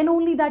 Then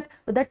only that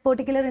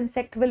particular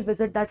insect will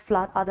visit that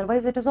flower.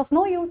 Otherwise it is of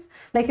no use.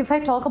 Like if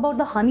I talk about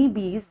the honey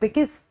bees,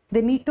 because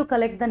they need to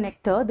collect the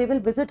nectar, they will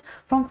visit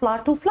from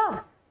flower to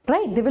flower.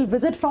 right? They will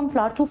visit from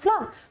flower to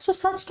flower. So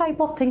such type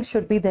of things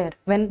should be there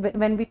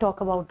when we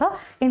talk about the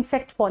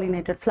insect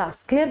pollinated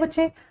flowers. Clear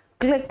bache?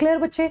 Clear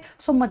bache?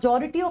 So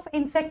majority of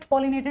insect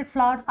pollinated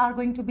flowers are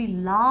going to be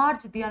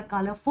large, they are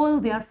colorful,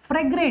 they are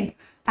fragrant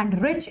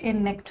and rich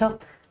in nectar.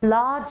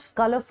 Large,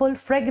 colorful,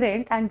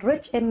 fragrant and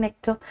rich in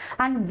nectar.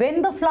 And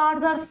when the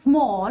flowers are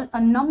small,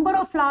 a number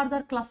of flowers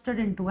are clustered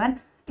into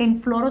an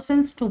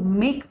inflorescence to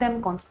make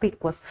them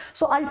conspicuous.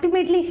 So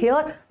ultimately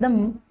here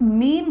the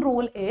main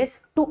role is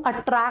to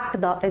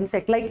attract the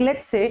insect. Like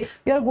let's say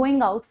you are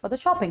going out for the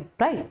shopping,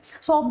 right?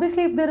 So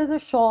obviously if there is a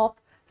shop,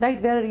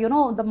 right, where you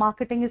know the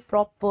marketing is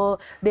proper,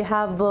 they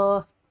have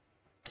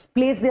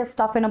placed their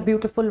stuff in a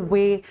beautiful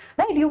way,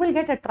 right, you will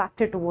get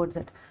attracted towards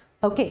it.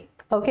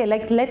 Okay,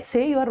 like let's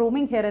say you are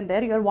roaming here and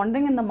there, you are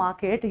wandering in the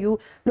market, you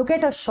look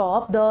at a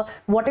shop, the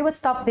whatever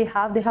stuff they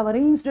have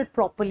arranged it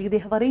properly, they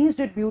have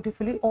arranged it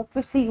beautifully.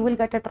 Obviously you will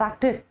get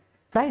attracted,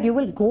 right? You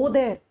will go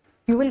there,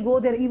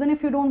 even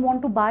if you don't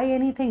want to buy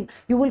anything,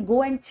 you will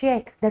go and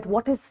check that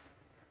what is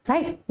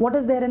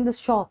there in this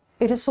shop.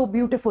 It is so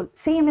beautiful.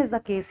 Same is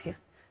the case here.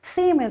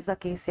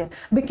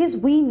 Because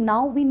we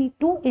need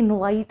to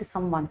invite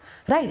someone,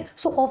 right?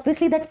 So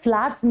obviously that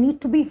flowers need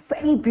to be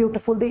very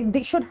beautiful.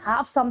 They should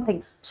have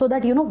something so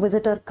that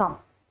visitor come,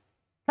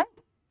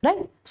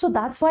 right? So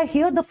that's why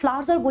here the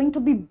flowers are going to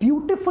be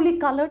beautifully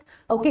colored.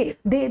 Okay,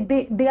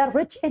 they are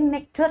rich in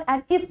nectar,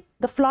 and if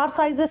the flower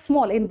size is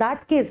small, in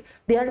that case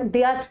they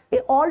are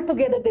all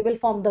together, they will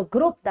form the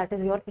group that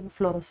is your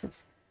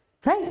inflorescence.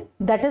 Right,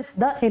 that is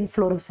the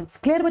inflorescence.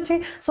 Clear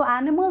bache? So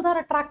animals are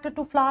attracted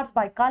to flowers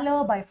by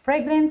color, by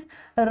fragrance,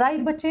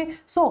 right bache?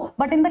 So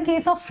but in the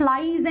case of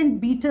flies and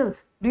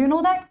beetles, do you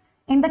know that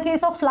in the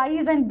case of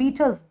flies and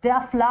beetles, their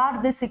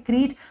flowers, they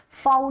secrete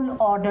foul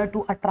odor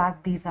to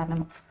attract these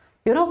animals.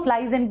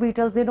 Flies and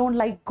beetles, they don't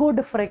like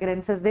good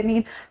fragrances, they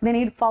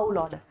need foul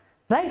odor,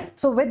 right?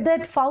 So with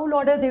that foul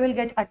odor, they will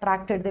get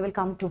attracted, they will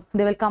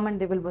come and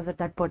they will visit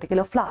that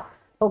particular flower.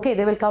 Okay,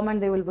 they will come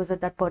and they will visit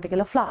that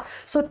particular flower.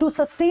 So to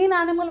sustain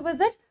animal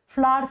visit,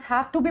 flowers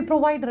have to be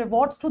provide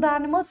rewards to the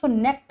animals. So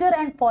nectar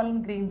and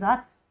pollen grains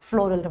are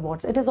floral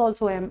rewards. It is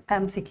also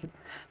MCQ,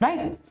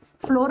 right?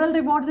 Floral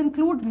rewards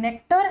include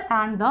nectar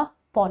and the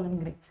pollen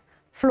grains.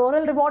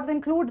 Floral rewards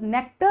include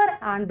nectar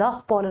and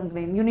the pollen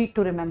grain. You need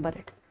to remember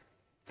it.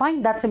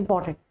 Fine, that's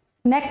important.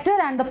 Nectar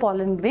and the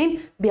pollen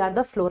grain, they are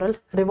the floral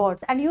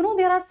rewards. And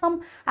there are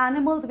some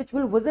animals which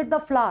will visit the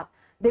flower.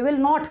 They will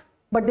not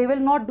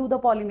do the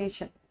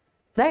pollination,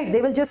 right?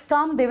 They will just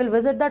come, they will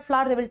visit that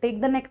flower, they will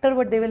take the nectar,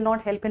 but they will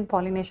not help in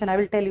pollination. I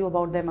will tell you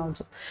about them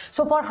also.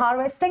 So for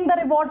harvesting the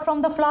reward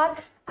from the flower,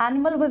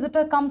 animal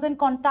visitor comes in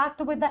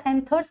contact with the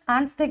anthers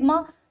and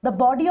stigma. The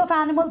body of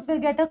animals will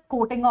get a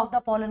coating of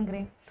the pollen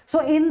grain. So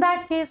in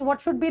that case,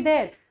 what should be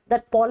there?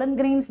 That pollen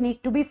grains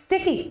need to be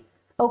sticky.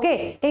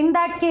 Okay, in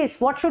that case,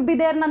 what should be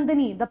there,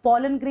 Nandini? The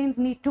pollen grains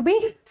need to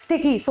be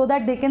sticky so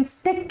that they can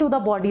stick to the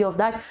body of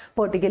that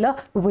particular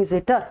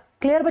visitor.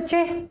 Clear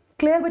bache?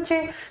 Clear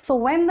bache? So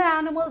when the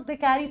animals, they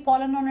carry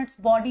pollen on its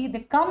body, they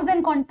comes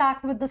in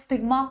contact with the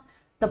stigma,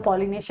 the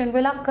pollination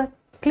will occur.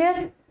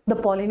 Clear? The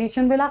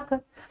pollination will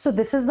occur. So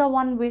this is the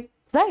one way,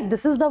 right?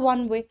 This is the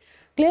one way.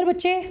 Clear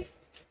bache?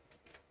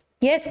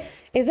 Yes,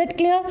 is it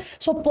clear?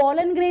 So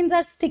pollen grains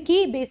are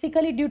sticky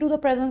basically due to the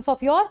presence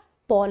of your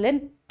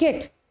pollen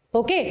kit.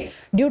 Okay,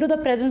 due to the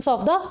presence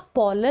of the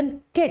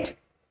pollen kit.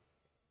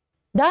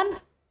 Done?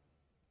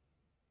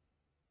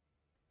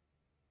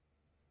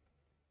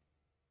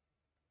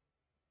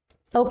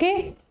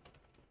 Okay,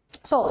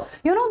 so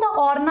the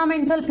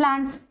ornamental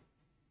plants,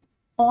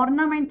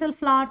 ornamental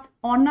flowers,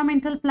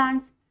 ornamental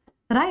plants,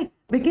 right?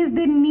 Because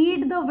they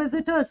need the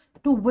visitors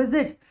to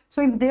visit.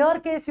 So in their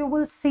case, you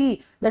will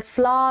see that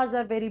flowers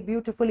are very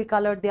beautifully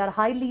colored. They are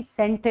highly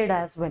scented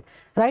as well,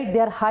 right? They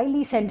are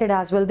highly scented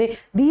as well.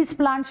 These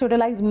plants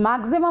utilize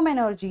maximum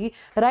energy,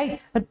 right,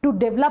 to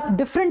develop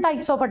different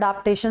types of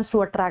adaptations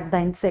to attract the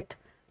insect,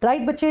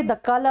 right? Bache, the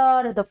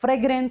color, the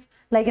fragrance,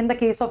 like in the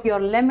case of your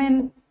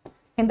lemon,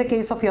 in the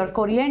case of your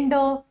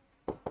coriander.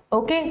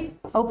 Okay,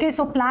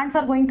 so plants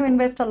are going to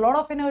invest a lot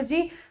of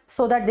energy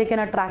so that they can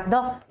attract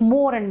the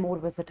more and more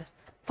visitor.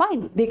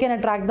 Fine, they can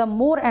attract the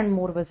more and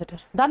more visitor.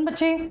 Done,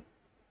 bache?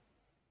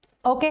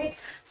 Okay,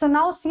 so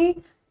now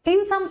see,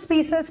 in some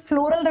species,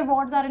 floral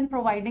rewards are in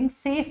providing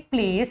safe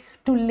place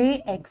to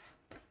lay eggs.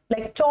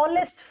 Like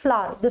tallest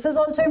flower, this is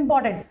also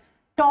important.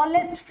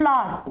 Tallest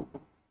flower,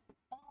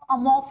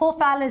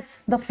 Amorphophallus,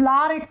 the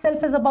flower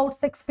itself is about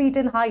 6 feet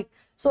in height.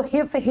 So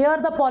if here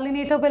the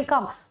pollinator will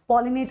come,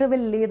 pollinator will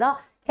lay the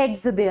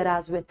eggs there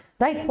as well,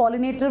 right?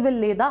 Pollinator will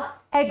lay the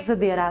eggs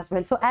there as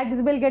well. So eggs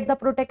will get the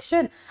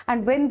protection,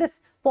 and when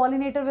this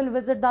pollinator will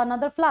visit the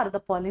another flower, the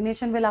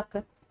pollination will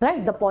occur,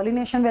 right? The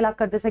pollination will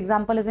occur. This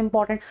example is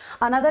important.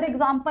 Another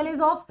example is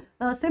of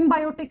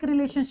symbiotic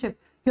relationship.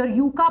 Your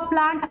yucca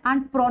plant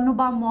and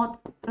pronuba moth,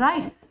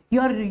 right?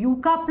 Your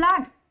yucca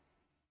plant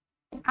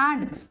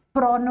and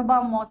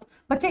pronuba moth.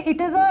 But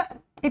it is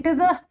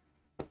a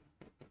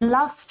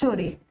love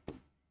story.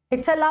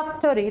 It's a love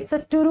story. It's a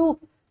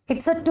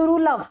true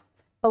love.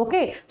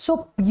 Okay,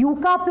 so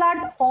yucca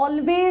plant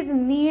always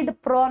need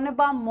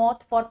Proniba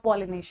moth for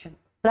pollination,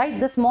 right?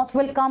 This moth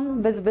will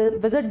come,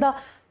 visit the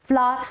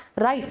flower,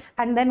 right?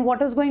 And then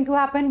what is going to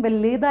happen? Will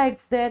lay the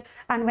eggs there,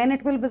 and when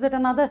it will visit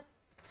another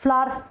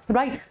flower,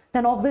 right,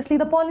 then obviously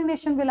the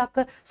pollination will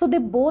occur. So they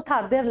both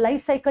are, their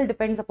life cycle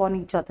depends upon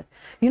each other.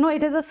 You know,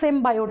 it is a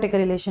symbiotic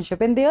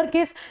relationship. In their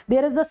case,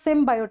 there is a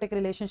symbiotic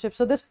relationship.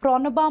 So this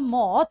Proniba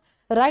moth,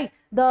 right,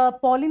 the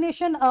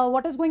pollination,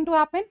 what is going to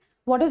happen?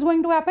 What is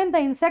going to happen? The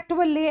insect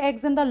will lay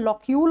eggs in the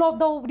locule of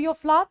the ovary of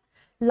flower.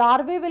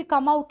 Larvae will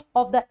come out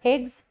of the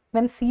eggs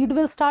when seed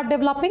will start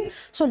developing.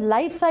 So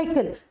life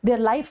cycle, their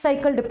life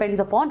cycle depends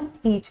upon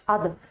each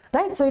other,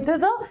 right? So it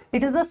is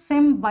a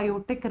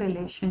symbiotic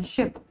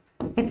relationship.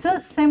 It's a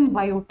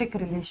symbiotic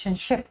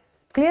relationship.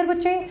 Clear,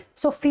 bache?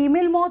 So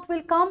female moth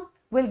will come,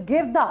 will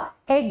give the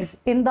eggs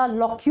in the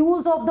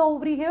locules of the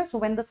ovary here. So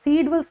when the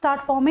seed will start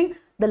forming,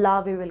 the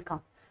larvae will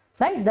come,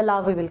 right? The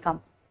larvae will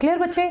come. Clear,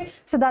 bache?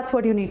 So that's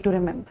what you need to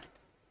remember.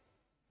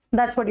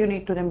 That's what you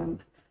need to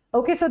remember.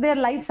 Okay, so their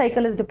life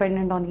cycle is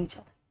dependent on each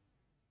other.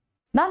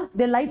 Done.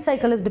 Their life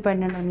cycle is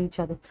dependent on each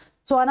other.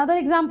 So another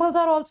examples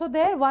are also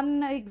there.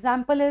 One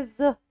example is,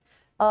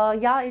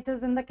 yeah, it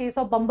is in the case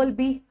of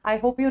bumblebee. I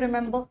hope you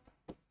remember,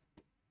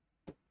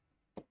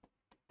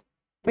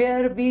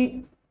 where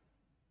we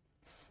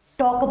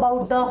talk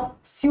about the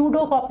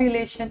pseudo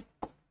copulation.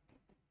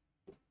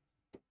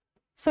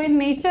 So in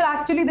nature,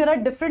 actually, there are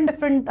different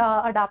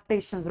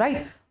adaptations,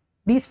 right?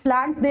 These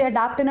plants, they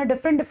adapt in a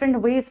different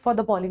ways for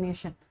the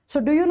pollination. So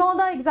do you know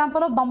the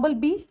example of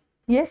bumblebee?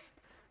 Yes.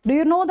 Do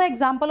you know the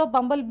example of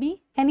bumblebee?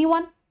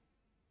 Anyone?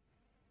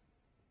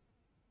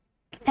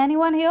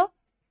 Anyone here?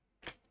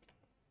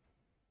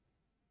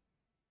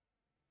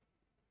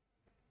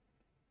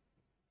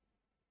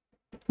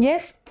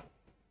 Yes?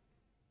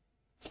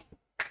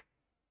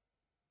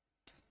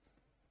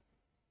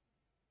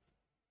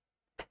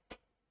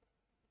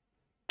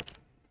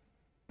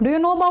 Do you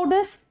know about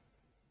this?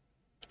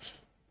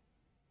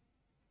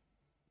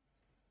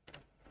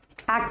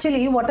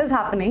 Actually, what is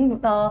happening?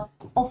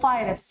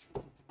 Ophrys.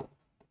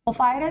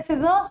 Ophrys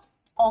is a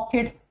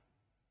orchid,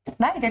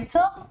 right?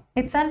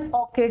 It's an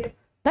orchid,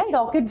 right?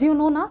 Orchids, you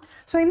know, na?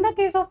 So in the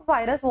case of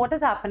Ophrys, what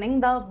is happening?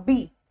 The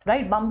bee,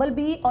 right?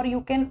 Bumblebee, or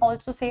you can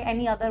also say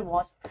any other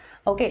wasp.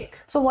 Okay,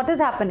 so what is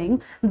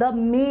happening? The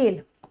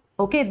male,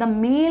 okay, the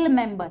male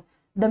member,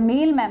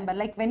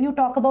 like when you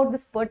talk about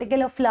this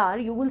particular flower,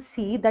 you will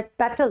see that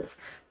petals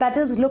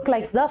look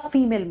like the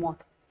female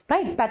moth,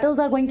 right? Petals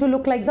are going to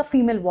look like the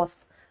female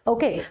wasp.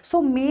 Okay,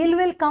 so male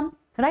will come,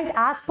 right?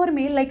 As per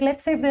male, like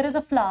let's say if there is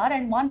a flower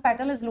and one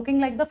petal is looking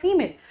like the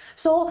female.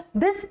 So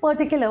this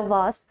particular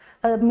wasp,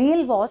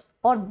 male wasp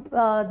or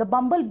the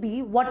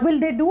bumblebee, what will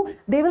they do?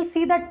 They will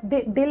see that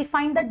they'll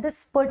find that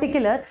this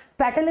particular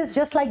petal is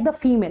just like the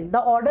female.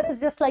 The order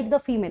is just like the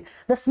female.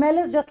 The smell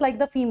is just like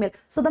the female.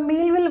 So the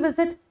male will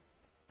visit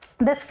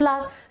this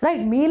flower,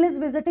 right? Male is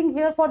visiting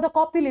here for the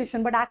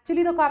copulation, but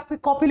actually the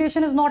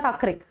copulation is not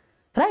occurring.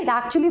 Right,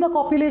 actually the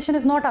copulation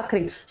is not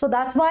occurring. So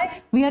that's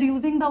why we are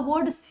using the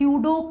word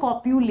pseudo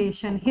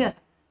copulation here,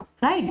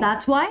 right?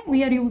 That's why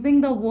we are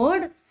using the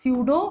word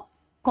pseudo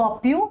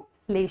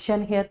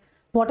copulation here.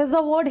 What is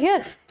the word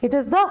here? It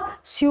is the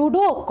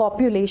pseudo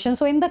copulation.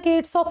 So in the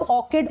case of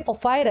orchid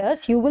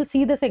Ophrys, you will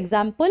see this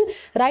example,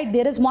 right?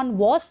 There is one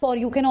wasp, or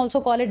you can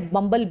also call it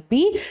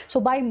bumblebee.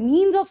 So by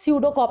means of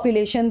pseudo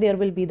copulation, there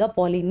will be the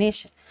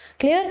pollination.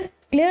 Clear?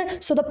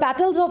 Clear? So the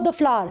petals of the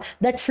flower,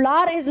 that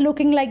flower is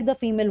looking like the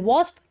female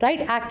wasp,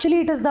 right? Actually,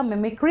 it is the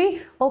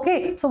mimicry.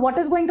 Okay, so what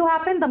is going to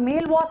happen? The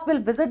male wasp will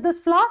visit this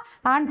flower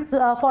and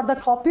for the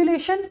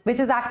copulation, which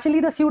is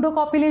actually the pseudo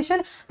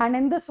copulation, and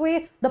in this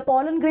way, the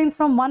pollen grains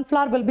from one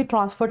flower will be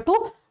transferred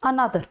to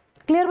another.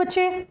 Clear,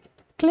 bache?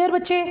 Clear,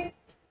 bache?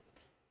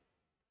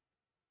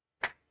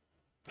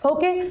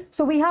 Okay,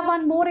 so we have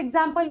one more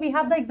example. We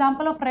have the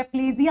example of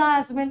Rafflesia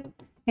as well.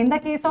 In the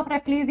case of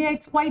Rafflesia,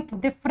 it's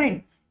quite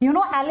different. You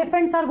know,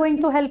 elephants are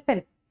going to help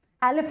in.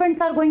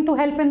 Elephants are going to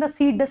help in the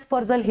seed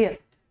dispersal here.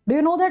 Do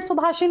you know that,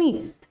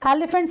 Subhashini?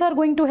 Elephants are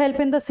going to help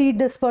in the seed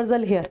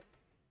dispersal here.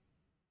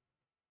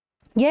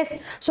 Yes.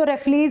 So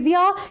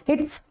Rafflesia,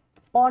 its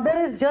order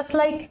is just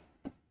like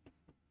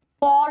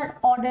fall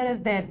order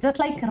is there, just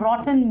like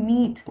rotten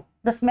meat.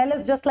 The smell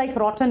is just like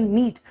rotten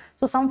meat.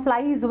 So some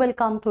flies will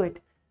come to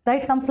it.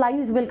 Right, some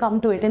flies will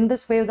come to it. In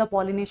this way, the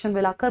pollination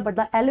will occur, but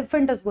the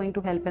elephant is going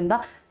to help in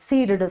the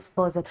seed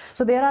dispersal.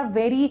 So there are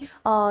very,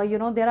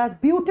 there are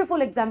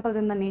beautiful examples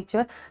in the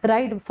nature,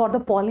 right, for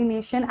the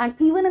pollination. And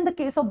even in the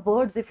case of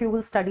birds, if you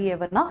will study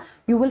ever now,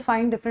 you will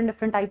find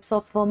different types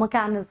of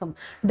mechanism,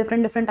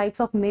 different types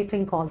of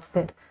mating calls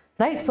there,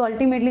 right? So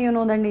ultimately, you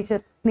know that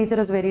nature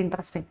is very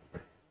interesting.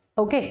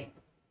 Okay,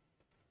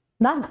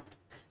 done.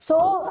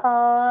 So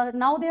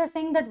now they are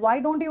saying that why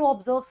don't you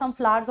observe some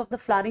flowers of the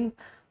flowering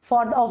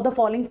of the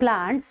following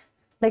plants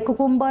like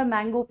cucumber,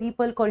 mango,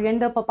 people,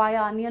 coriander,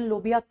 papaya, onion,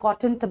 lobia,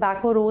 cotton,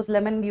 tobacco, rose,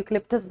 lemon,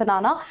 eucalyptus,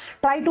 banana.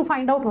 Try to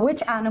find out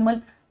which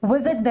animal,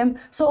 visit them.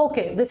 So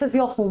okay, this is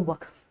your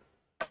homework.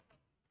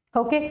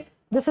 Okay,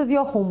 this is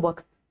your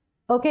homework.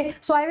 Okay,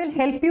 so I will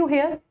help you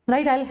here,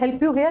 right? I'll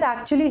help you here.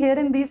 Actually, here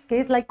in these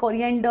cases, like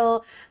coriander,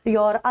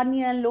 your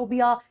onion,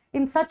 lobia,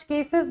 in such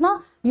cases,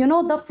 now, you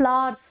know, the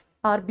flowers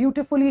are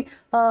beautifully,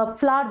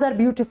 flowers are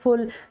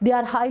beautiful, they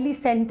are highly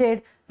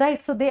scented,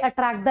 right? So they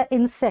attract the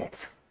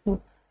insects,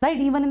 right?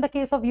 Even in the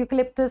case of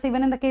eucalyptus,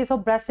 even in the case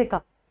of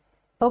brassica.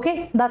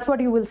 Okay, that's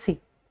what you will see.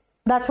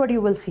 That's what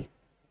you will see.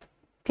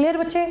 Clear,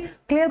 bache,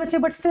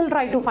 but still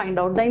try to find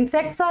out. The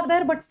insects are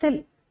there, but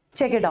still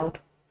check it out.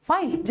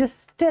 Fine,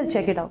 just still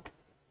check it out.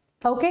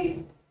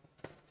 Okay,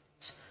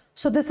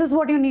 so this is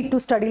what you need to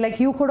study.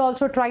 Like, you could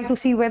also try to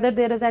see whether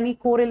there is any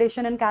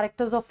correlation in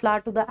characters of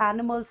flower to the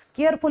animals.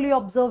 Carefully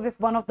observe if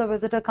one of the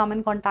visitor come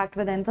in contact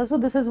with anther. So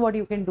this is what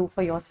you can do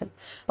for yourself.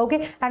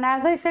 Okay, and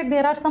as I said,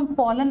 there are some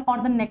pollen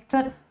or the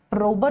nectar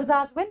robbers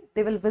as well.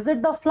 They will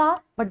visit the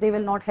flower, but they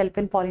will not help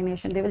in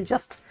pollination. They will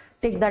just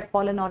take that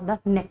pollen or the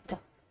nectar,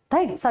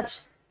 right?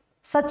 Such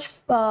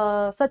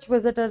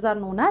visitors are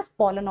known as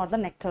pollen or the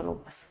nectar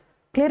robbers.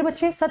 Clear,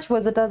 bache? Such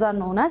visitors are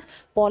known as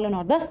pollen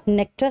or the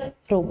nectar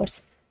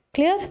robbers.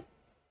 Clear?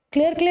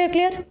 Clear, clear,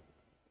 clear?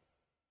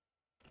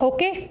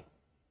 Okay.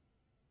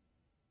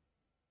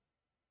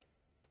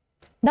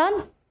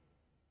 Done?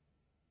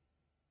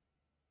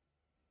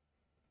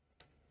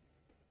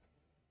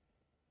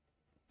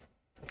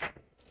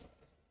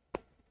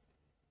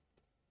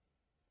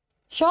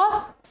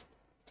 Sure?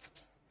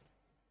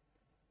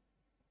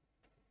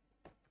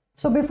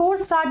 So before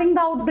starting the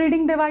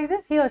outbreeding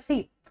devices, here,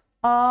 see.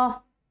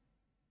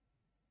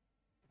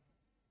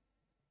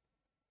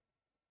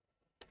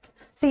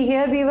 See,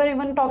 here we were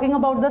even talking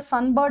about the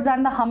sunbirds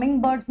and the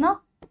hummingbirds, na?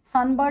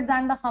 Sunbirds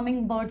and the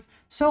hummingbirds.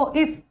 So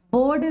if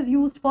bird is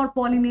used for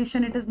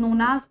pollination, it is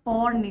known as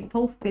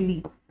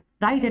ornithophily,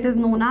 right? It is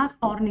known as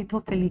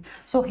ornithophily.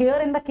 So here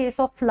in the case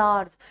of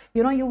flowers,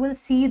 you know, you will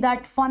see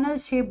that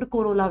funnel-shaped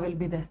corolla will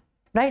be there,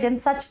 right? In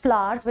such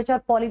flowers which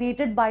are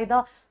pollinated by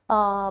the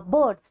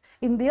birds,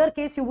 in their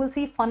case, you will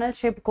see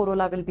funnel-shaped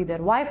corolla will be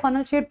there. Why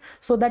funnel-shaped?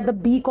 So that the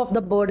beak of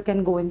the bird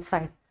can go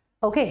inside.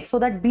 Okay, so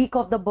that beak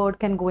of the bird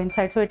can go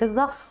inside. So it is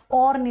the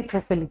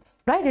ornithophily,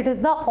 right? It is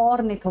the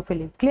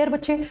ornithophily. Clear,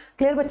 bache?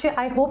 Clear, bache?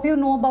 I hope you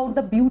know about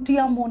the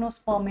Butea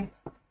monospermae.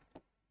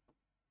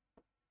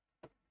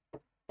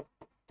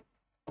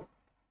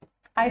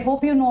 I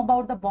hope you know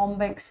about the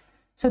bombyx.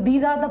 So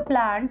these are the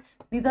plants,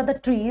 these are the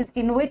trees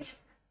in which,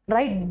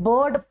 right,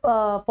 bird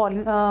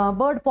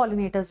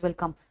pollinators will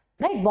come,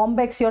 right?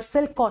 Bombyx, your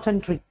silk cotton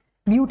tree.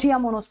 Butea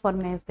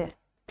monospermae is there.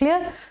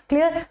 Clear?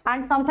 Clear?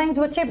 And sometimes,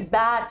 bache,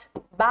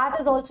 bat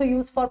is also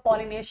used for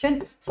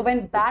pollination. So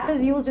when bat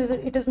is used,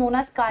 it is known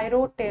as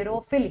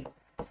chiropterophily.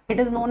 It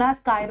is known as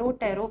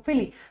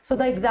chiropterophily. So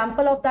the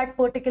example of that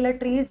particular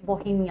tree is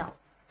Bohemia.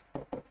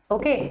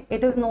 Okay,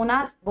 it is known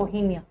as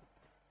Bohemia.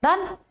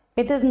 Done?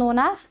 It is known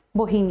as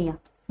Bohemia.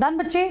 Done,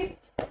 bache?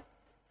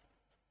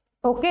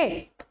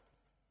 Okay.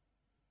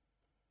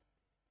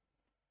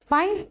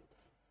 Fine?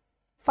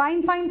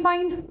 Fine, fine,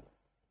 fine.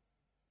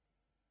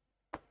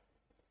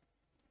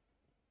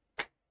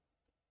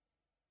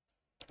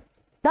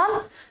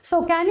 Done?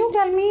 So can you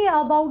tell me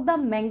about the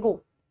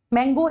mango?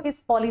 Mango is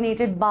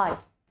pollinated by.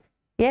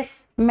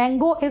 Yes,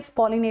 mango is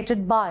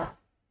pollinated by.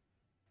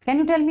 Can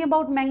you tell me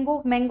about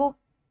mango? Mango.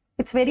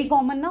 It's very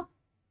common, no?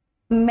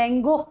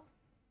 Mango.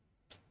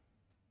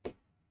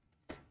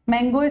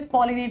 Mango is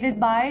pollinated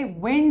by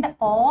wind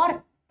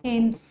or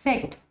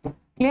insect.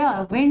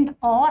 Clear? Wind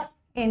or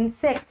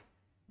insect.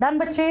 Done,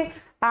 bache?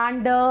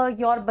 And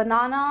your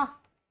banana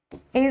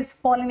is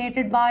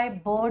pollinated by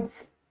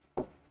birds.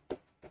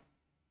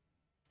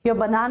 Your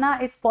banana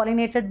is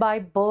pollinated by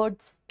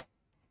birds,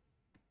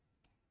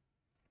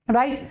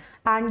 right?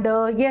 And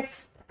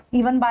yes,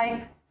 even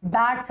by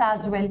bats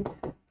as well.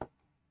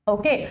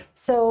 Okay,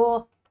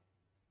 so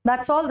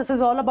that's all. This is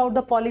all about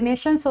the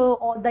pollination. So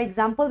all the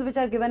examples which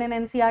are given in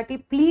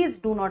NCERT, please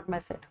do not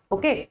miss it.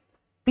 Okay,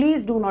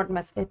 please do not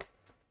miss it.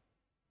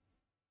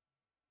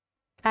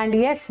 And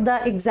yes,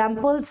 the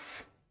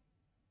examples.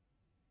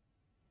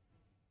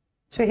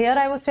 So here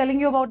I was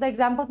telling you about the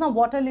examples. Now,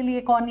 water lily,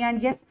 acornia,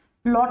 and yes,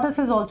 lotus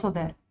is also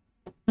there.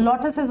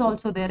 Lotus is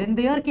also there. In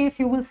their case,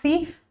 you will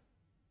see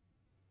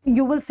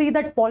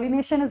that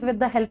pollination is with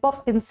the help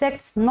of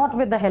insects, not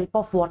with the help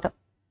of water.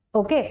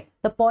 Okay,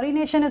 the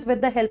pollination is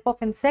with the help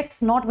of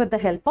insects, not with the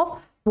help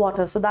of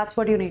water. So that's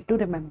what you need to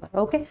remember.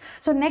 Okay,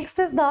 so next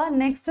is the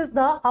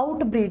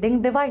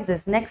outbreeding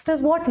devices. Next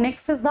is what?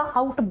 Next is the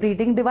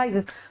outbreeding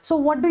devices. So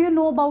what do you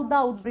know about the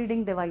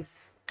outbreeding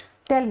devices?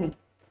 Tell me,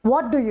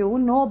 what do you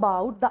know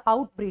about the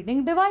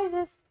outbreeding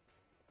devices?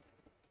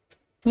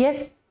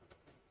 Yes,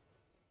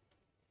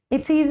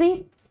 it's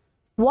easy.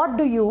 What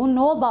do you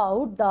know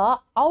about the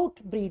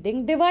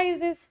outbreeding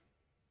devices?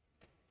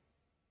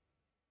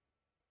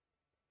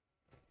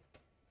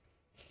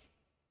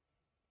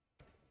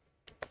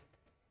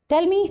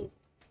 Tell me.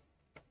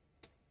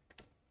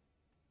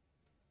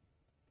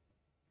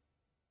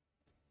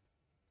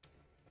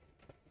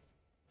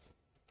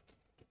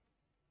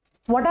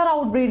 What are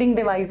outbreeding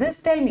devices?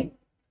 Tell me.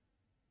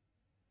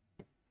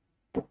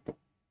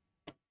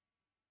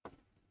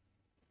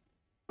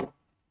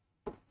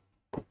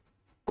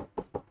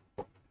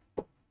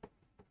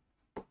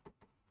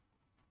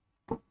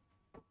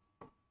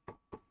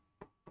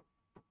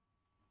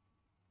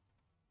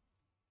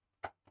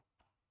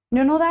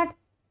 You know that?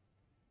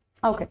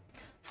 Okay.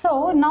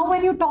 So now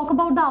when you talk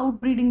about the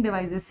outbreeding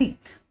devices, see,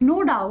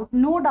 no doubt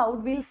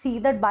we'll see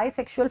that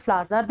bisexual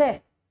flowers are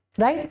there,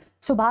 right?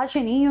 So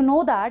Bhashini, you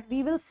know that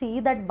we will see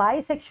that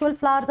bisexual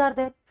flowers are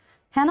there.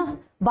 है ना?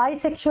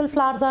 Bisexual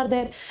flowers are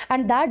there,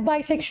 and that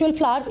bisexual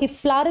flowers, if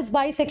flower is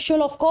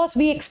bisexual, of course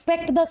we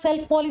expect the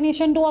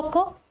self-pollination to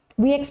occur.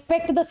 We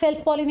expect the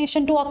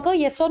self-pollination to occur,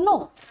 yes or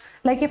no?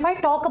 Like if I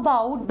talk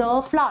about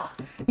the flowers,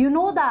 you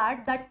know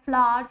that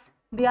flowers,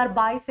 they are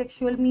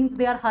bisexual, means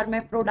they are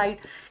hermaphrodite.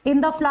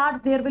 In the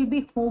flowers there will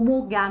be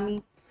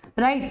homogamy,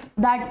 right?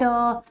 That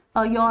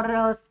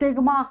your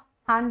stigma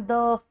and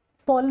the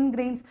pollen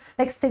grains,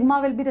 like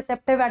stigma will be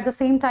receptive at the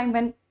same time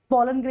when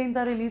pollen grains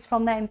are released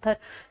from the anther,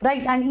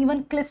 right? And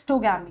even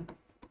clistogamy.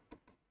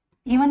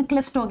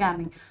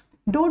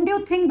 Don't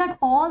you think that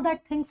all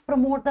that things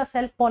promote the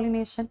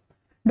self-pollination?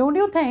 Don't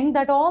you think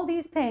that all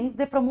these things,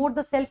 they promote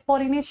the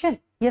self-pollination?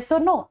 Yes or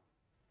no?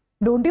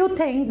 Don't you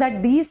think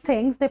that these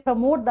things, they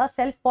promote the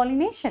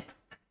self-pollination?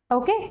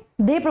 Okay,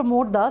 they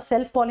promote the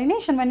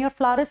self-pollination when your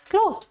flower is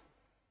closed.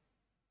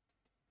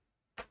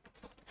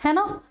 है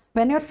ना?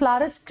 When your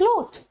flower is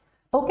closed.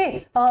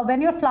 Okay,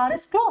 when your flower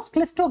is closed,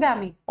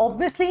 clistogamy.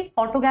 Obviously,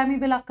 autogamy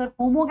will occur.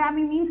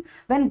 Homogamy means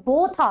when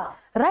both are,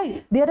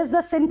 right? There is the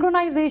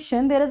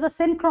synchronization, there is a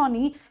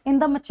synchrony in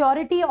the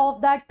maturity of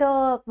that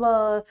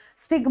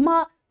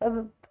stigma,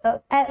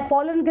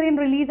 pollen grain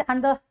release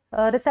and the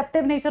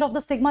receptive nature of the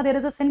stigma. There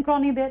is a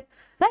synchrony there,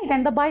 right?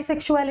 And the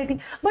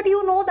bisexuality. But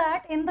you know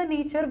that in the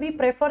nature, we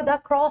prefer the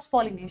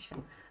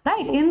cross-pollination.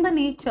 Right, in the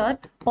nature,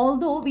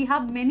 although we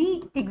have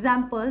many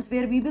examples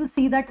where we will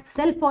see that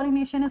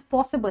self-pollination is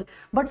possible,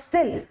 but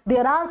still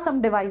there are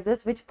some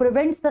devices which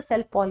prevents the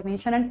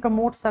self-pollination and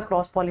promotes the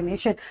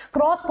cross-pollination.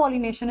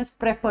 Cross-pollination is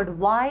preferred.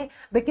 Why?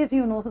 Because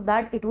you know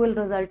that it will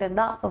result in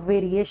the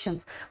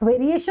variations.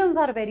 Variations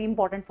are very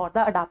important for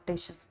the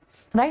adaptations.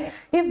 Right?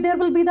 If there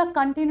will be the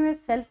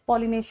continuous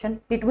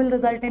self-pollination, it will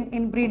result in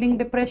inbreeding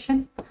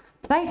depression.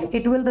 Right,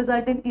 it will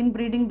result in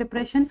inbreeding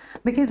depression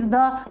because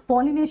the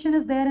pollination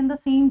is there in the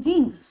same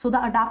genes. So the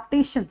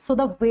adaptation, so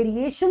the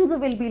variations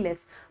will be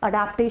less,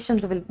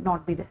 adaptations will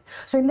not be there.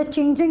 So in the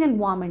changing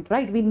environment,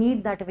 right, we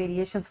need that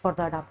variations for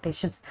the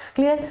adaptations.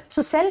 Clear?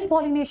 So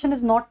self-pollination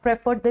is not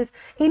preferred. This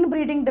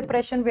inbreeding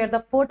depression where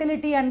the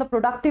fertility and the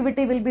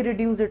productivity will be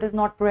reduced, it is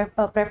not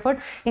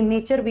preferred. In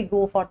nature, we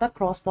go for the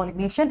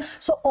cross-pollination.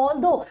 So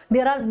although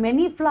there are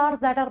many flowers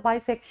that are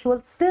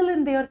bisexual, still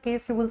in their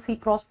case, you will see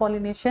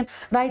cross-pollination,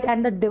 right?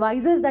 And the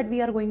devices that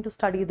we are going to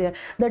study there,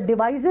 the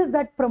devices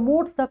that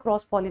promotes the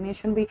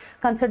cross-pollination, we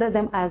consider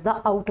them as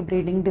the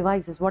outbreeding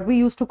devices. What we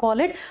used to call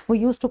it? We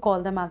used to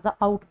call them as the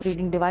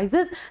outbreeding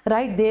devices,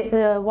 right? They,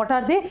 what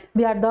are they?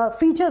 They are the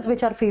features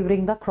which are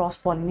favoring the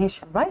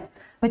cross-pollination, right?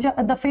 Which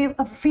are the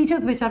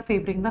features which are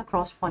favoring the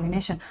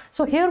cross-pollination.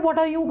 So here, what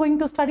are you going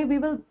to study? We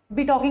will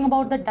be talking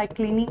about the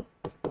dicliny.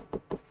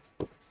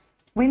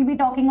 We'll be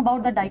talking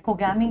about the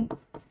dichogamy,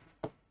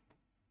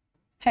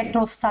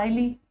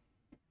 heterostyly,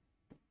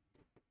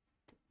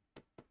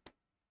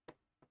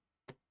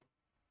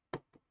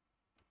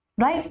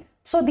 right?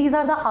 So these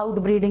are the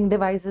outbreeding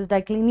devices.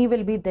 Dicliny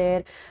will be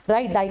there,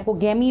 right?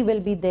 Dichogamy will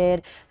be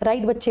there,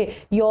 right?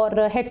 Bache, your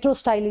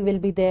heterostyly will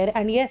be there,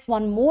 and yes,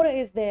 one more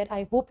is there.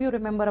 I hope you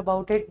remember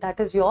about it.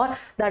 That is your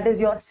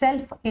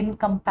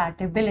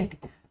self-incompatibility.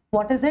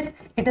 What is it?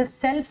 It is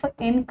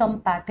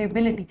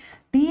self-incompatibility.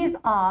 These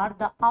are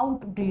the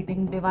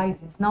outbreeding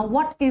devices. Now,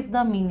 what is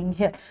the meaning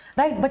here?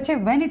 Right, bache,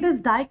 when it is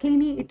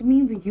dicliny, it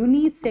means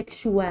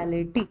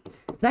unisexuality.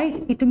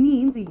 Right? It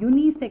means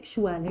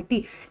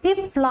unisexuality.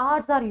 If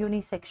flowers are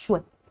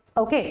unisexual,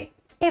 okay,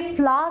 if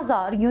flowers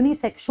are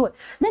unisexual,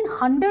 then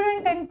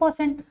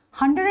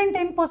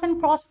 110%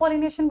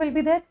 cross-pollination will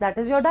be there. That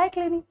is your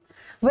dicliny.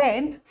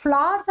 When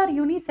flowers are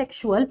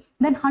unisexual,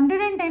 then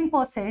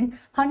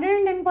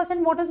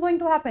 110%, what is going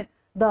to happen?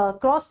 The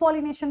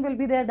cross-pollination will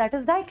be there. That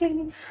is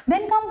dicliny.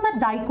 Then comes the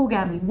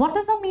dichogamy. What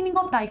is the meaning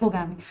of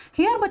dichogamy?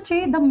 Here,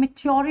 bache, the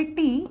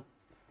maturity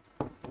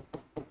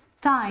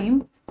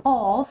time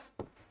of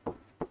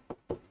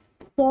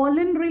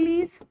pollen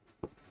release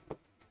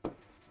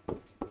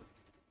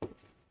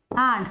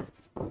and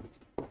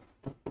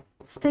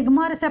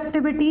stigma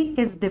receptivity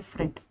is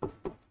different.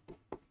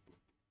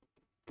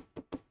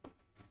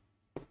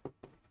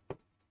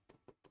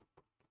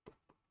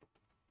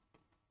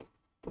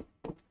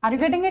 Are you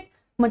getting it?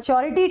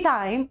 Maturity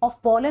time of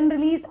pollen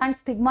release and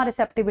stigma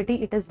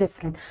receptivity, it is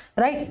different,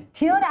 right?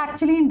 Here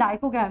actually in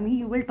dichogamy,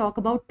 you will talk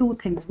about two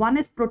things. One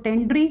is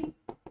protandry,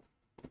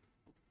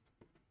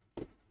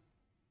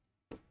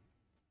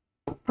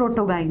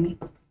 protogyny.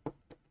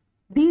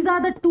 These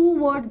are the two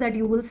words that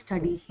you will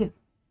study here.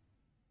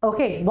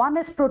 Okay, one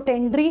is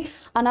protandry,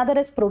 another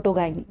is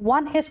protogyny.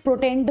 One is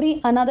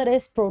protandry, another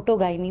is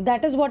protogyny.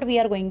 That is what we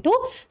are going to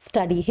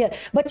study here.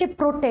 But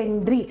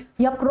protandry,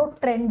 yeah,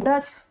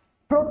 protandrous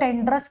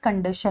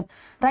condition,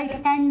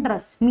 right?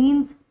 Androus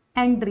means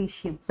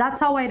andrecium. That's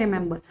how I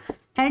remember.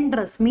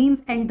 Androus means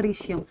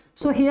andrecium.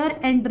 So here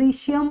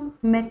andrecium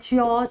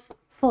matures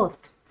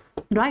first.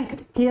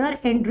 right? Here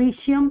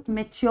endometrium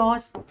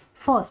matures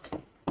first,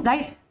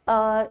 right?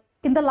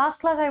 In the last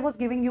class I was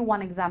giving you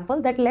one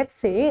example, that let's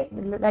say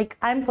like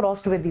I'm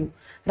crossed with you,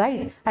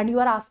 right, and you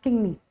are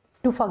asking me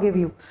to forgive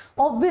you.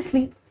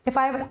 Obviously if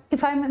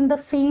I'm in the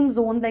same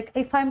zone, like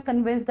if I'm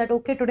convinced that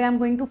okay, today I'm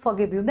going to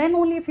forgive you, then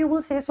only if you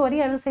will say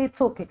sorry, I will say it's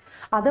okay.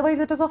 Otherwise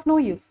it is of no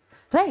use,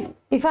 right?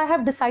 If I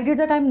have decided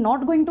that I'm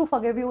not going to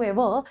forgive you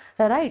ever,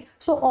 right,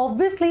 so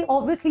obviously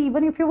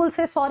even if you will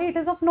say sorry, it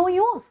is of no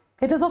use.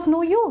 It is of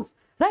no use,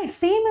 right?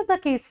 Same is the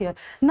case here.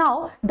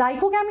 Now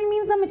dichogamy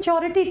means the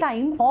maturity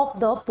time of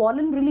the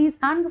pollen release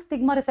and the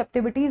stigma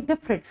receptivity is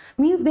different,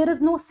 means there is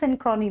no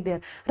synchrony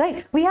there,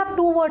 right? We have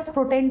two words,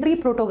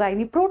 protandry,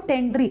 protogyny.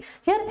 Protandry,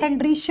 here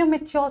endometrium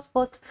matures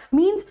first,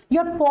 means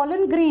your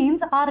pollen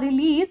grains are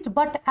released,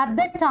 but at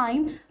that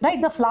time,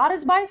 right, the flower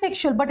is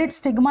bisexual but its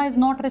stigma is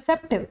not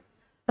receptive,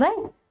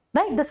 right?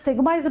 The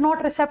stigma is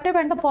not receptive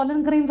and the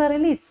pollen grains are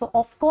released, so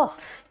of course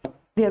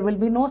there will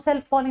be no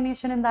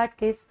self-pollination in that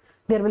case.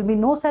 There will be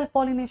no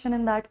self-pollination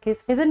in that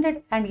case, isn't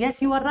it? And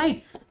yes, you are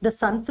right, the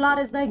sunflower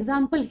is the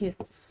example here,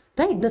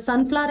 right? The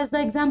sunflower is the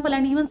example,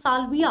 and even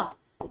salvia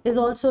is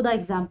also the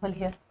example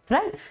here,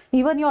 right?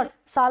 Even your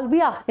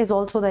salvia is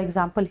also the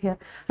example here,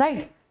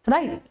 right?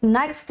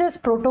 Next is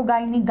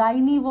protogyny.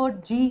 Gyny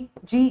word, G,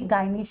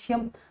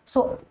 gynoecium.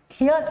 So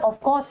here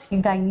of course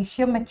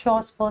gynoecium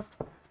matures first,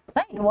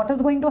 right? What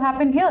is going to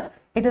happen here?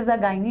 It is the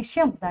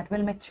gynoecium that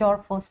will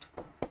mature first.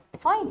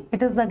 Fine,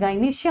 it is the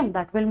gynoecium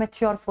that will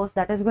mature first,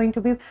 that is going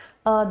to be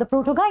the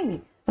protogyny,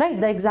 right?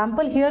 The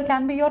example here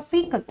can be your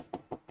ficus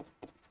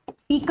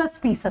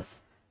species.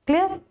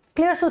 Clear?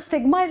 So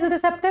stigma is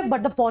receptive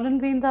but the pollen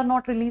grains are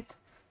not released.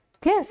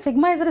 Clear?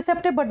 Stigma is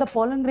receptive but the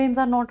pollen grains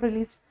are not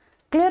released.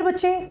 Clear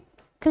bache?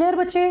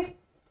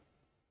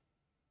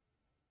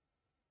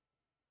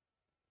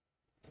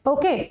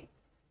 Okay.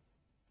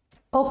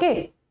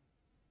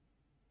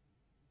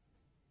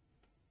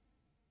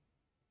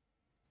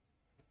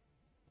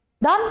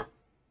 Done?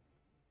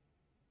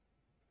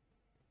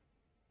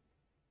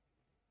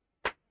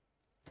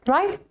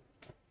 Right?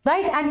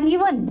 And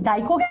even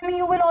dichogamy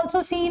you will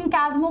also see in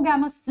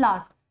chasmogamous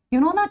flowers. You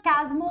know the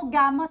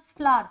chasmogamous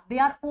flowers, they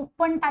are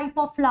open type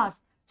of flowers.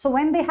 So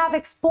when they have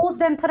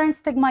exposed anther and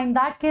stigma, in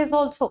that case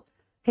also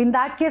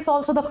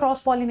the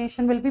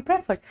cross-pollination will be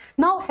preferred.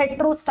 Now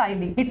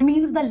heterostyling, it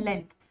means the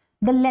length,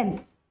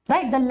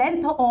 right? The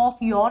length of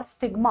your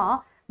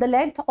stigma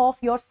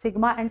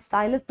and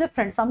style is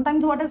different.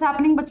 Sometimes what is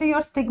happening, but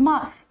your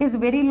stigma is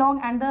very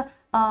long and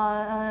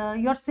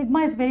your stigma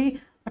is very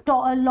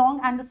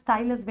long and the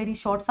style is very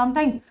short.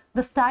 Sometimes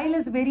the style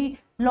is very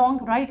long,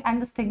 right,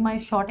 and the stigma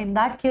is short. In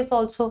that case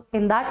also,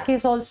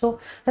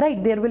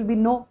 right, there will be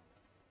no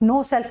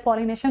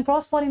self-pollination.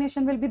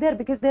 Cross-pollination will be there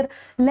because their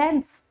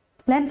lengths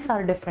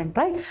are different,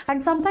 right?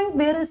 And sometimes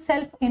there is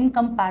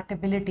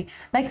self-incompatibility.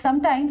 Like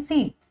sometimes,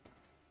 see,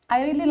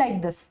 I really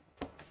like this.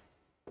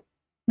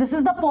 This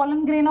is the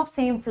pollen grain of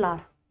same flower,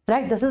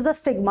 right? This is the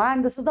stigma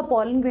and this is the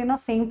pollen grain of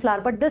same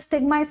flower. But this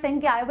stigma is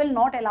saying, I will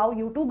not allow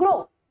you to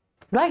grow,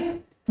 right?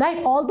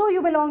 Although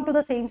you belong to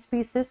the same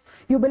species,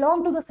 you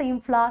belong to the same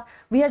flower,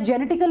 we are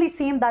genetically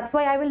same, that's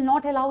why I will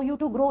not allow you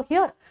to grow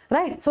here,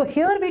 right? So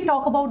here we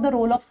talk about the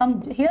role of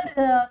some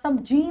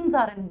genes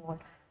are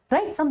involved,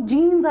 right? Some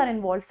genes are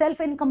involved.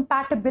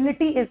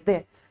 Self-incompatibility is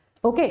there.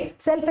 Okay,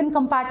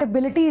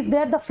 self-incompatibility is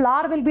there. The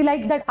flower will be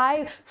like that,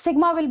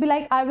 stigma will be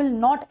like, I will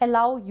not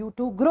allow you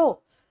to grow.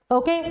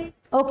 Okay,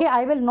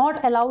 I will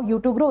not allow you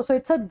to grow. So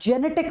it's a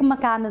genetic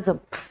mechanism.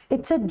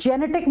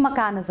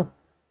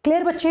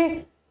 Clear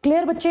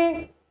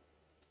bache?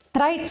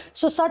 Right?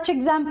 So such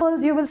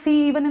examples you will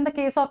see even in the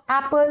case of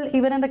apple,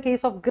 even in the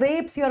case of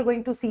grapes, you are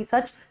going to see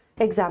such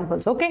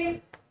examples.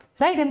 Okay,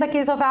 right? In the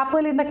case of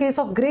apple, in the case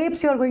of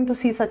grapes, you are going to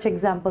see such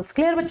examples.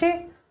 Clear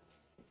bache?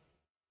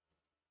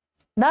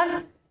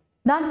 Done.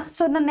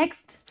 So the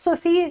next, so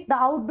see the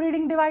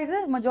outbreeding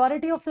devices,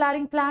 majority of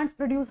flowering plants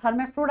produce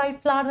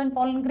hermaphrodite flowers and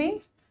pollen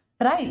grains,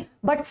 right?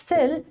 But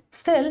still,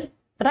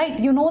 right,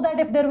 you know that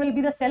if there will be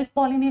the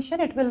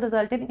self-pollination, it will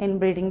result in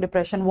inbreeding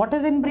depression. What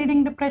is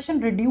inbreeding depression?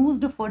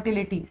 Reduced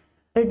fertility,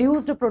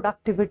 reduced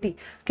productivity.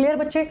 Clear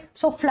bache?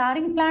 So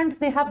flowering plants,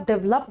 they have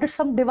developed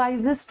some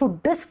devices to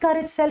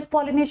discourage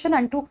self-pollination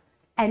and to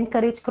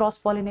encourage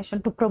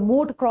cross-pollination, to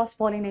promote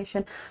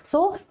cross-pollination.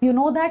 So you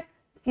know that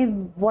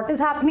what is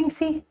happening,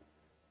 see,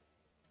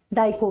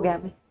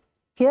 dichogamy.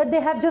 Here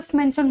they have just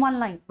mentioned one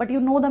line, but you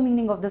know the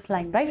meaning of this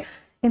line, right?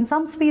 In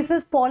some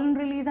species, pollen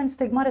release and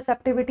stigma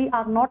receptivity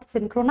are not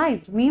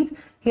synchronized. Means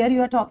here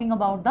you are talking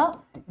about the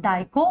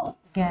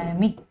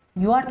dichogamy.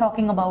 Now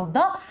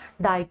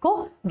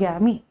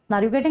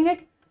are you getting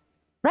it?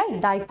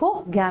 Right,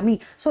 dichogamy.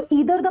 So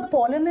either the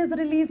pollen is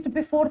released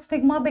before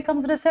stigma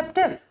becomes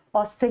receptive,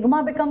 or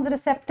stigma becomes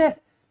receptive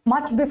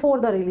much before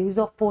the release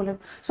of pollen.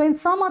 So in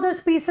some other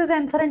species,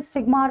 anther and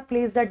stigma are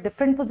placed at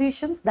different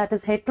positions, that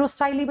is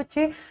heterostyly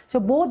bache. So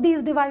both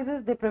these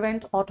devices, they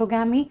prevent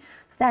autogamy.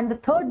 And the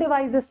third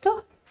device is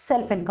to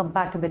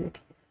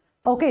self-incompatibility.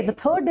 Okay, the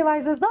third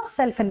device is the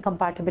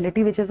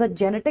self-incompatibility, which is a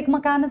genetic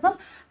mechanism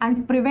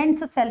and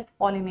prevents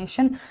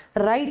self-pollination,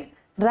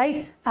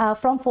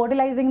 from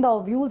fertilizing the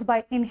ovules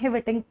by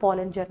inhibiting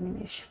pollen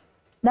germination.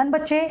 Done,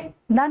 bache?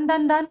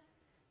 Done.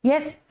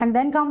 Yes, and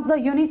then comes the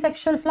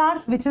unisexual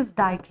flowers, which is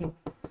diclinium.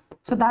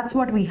 So that's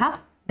what we have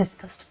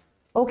discussed.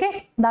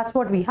 Okay, that's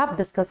what we have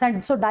discussed.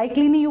 And so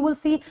diclinium you will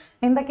see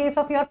in the case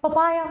of your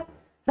papaya,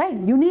 right?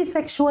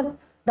 Unisexual.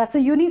 That's a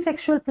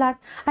unisexual plant.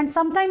 And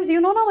sometimes,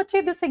 you know,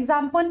 bache, this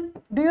example,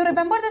 do you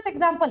remember this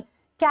example?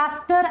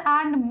 Castor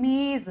and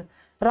maize,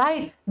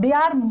 right? They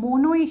are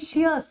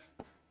monoecious.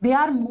 They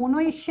are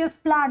monoecious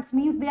plants,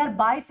 means they are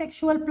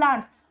bisexual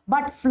plants.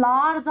 But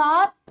flowers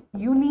are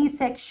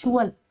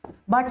unisexual.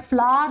 But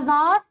flowers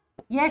are,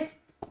 yes,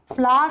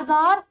 flowers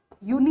are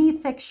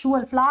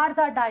unisexual. Flowers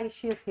are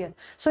dioecious here.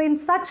 So in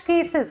such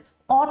cases,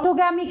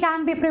 autogamy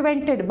can be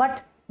prevented,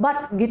 but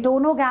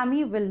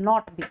geitonogamy will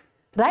not be.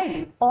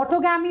 Right?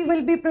 Autogamy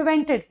will be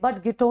prevented,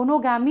 but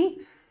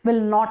geitonogamy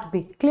will not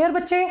be. Clear,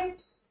 bache?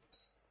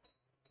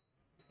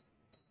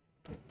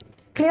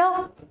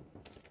 Clear?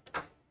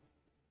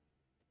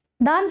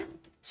 Done?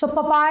 So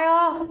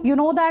papaya, you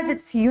know that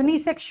it's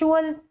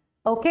unisexual.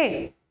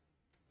 Okay.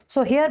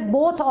 So here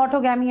both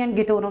autogamy and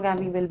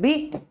geitonogamy will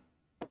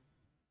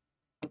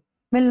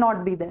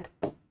not be there.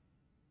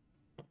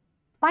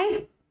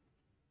 Fine?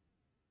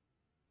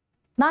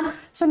 Done.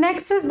 So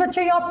next is, bache,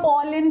 your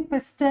pollen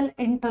pistil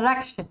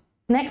interaction.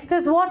 Next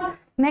is what?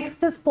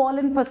 Next is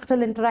pollen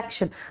pistil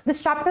interaction.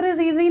 This chapter is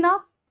easy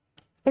now.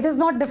 It is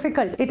not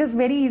difficult. It is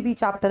very easy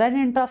chapter and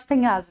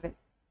interesting as well.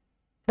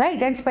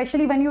 Right? And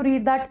especially when you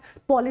read that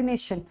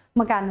pollination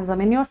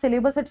mechanism. In your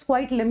syllabus, it's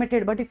quite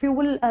limited. But if you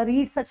will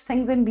read such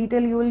things in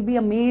detail, you will be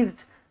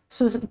amazed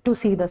to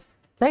see this.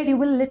 Right? You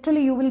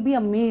will be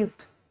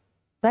amazed.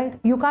 Right?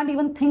 You can't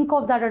even think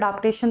of that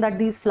adaptation that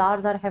these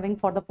flowers are having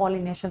for the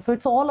pollination. So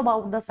it's all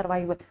about the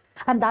survival.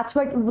 And that's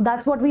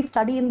what we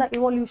study in the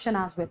evolution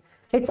as well.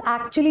 It's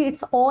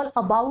all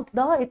about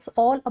what? It's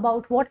all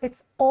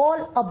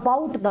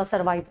about the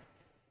survival.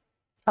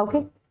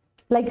 Okay?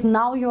 Like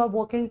now you are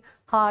working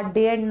hard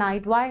day and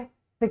night. Why?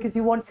 Because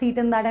you want seat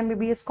in that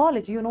MBBS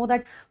college. You know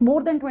that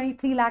more than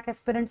 23 lakh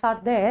aspirants are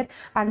there.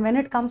 And when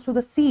it comes to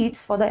the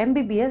seats for the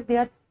MBBS, they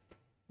are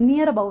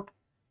near about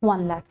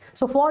 1 lakh.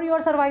 So for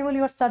your survival,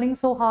 you are studying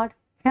so hard,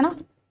 you know,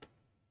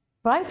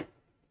 right?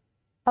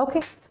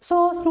 Okay.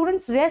 So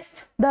students,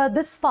 rest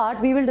this part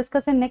we will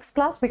discuss in next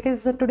class,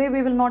 because today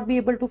we will not be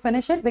able to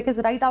finish it, because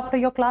right after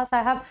your class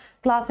I have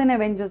class in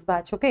Avengers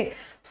batch. Okay.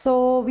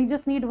 So we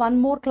just need one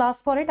more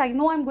class for it. I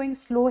know I'm going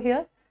slow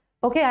here.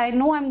 Okay. I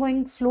know I'm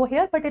going slow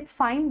here, but it's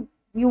fine.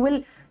 You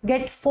will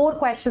get 4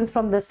 questions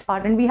from this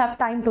part and we have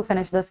time to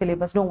finish the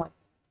syllabus. Don't worry.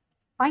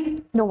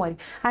 Fine, don't worry.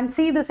 And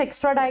see this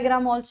extra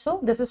diagram also.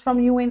 This is from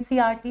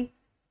UNCRT.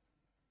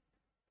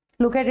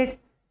 Look at it.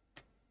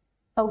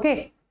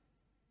 Okay.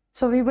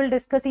 So we will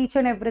discuss each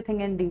and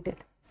everything in detail.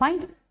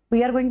 Fine.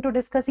 We are going to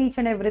discuss each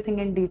and everything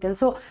in detail.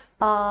 So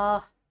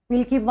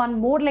we'll keep one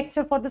more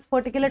lecture for this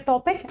particular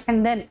topic,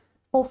 and then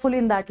hopefully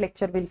in that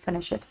lecture we'll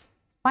finish it.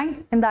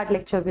 Fine. In that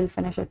lecture we'll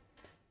finish it.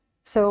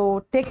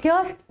 So take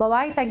care.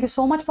 Bye-bye. Thank you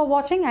so much for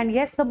watching. And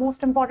yes, the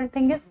most important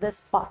thing is this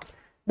part.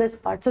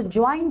 So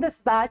join this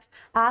batch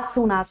as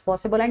soon as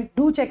possible, and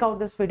do check out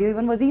this video.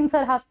 Even Wazeem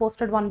sir has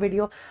posted one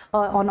video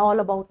on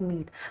all about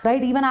NEET,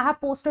 right? Even I have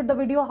posted the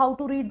video how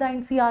to read the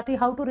NCERT,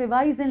 how to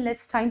revise in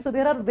less time. So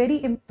there are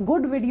very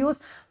good videos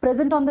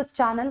present on this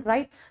channel,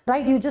 right?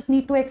 You just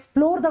need to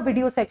explore the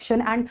video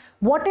section, and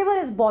whatever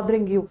is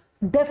bothering you,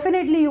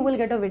 definitely you will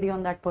get a video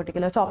on that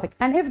particular topic.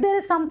 And if there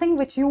is something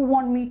which you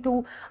want me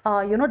to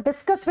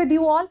discuss with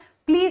you all,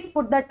 please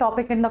put that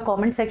topic in the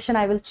comment section.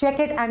 I will check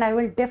it and I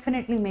will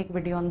definitely make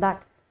video on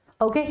that.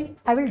 Okay,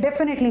 I will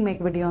definitely make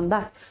video on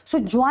that. So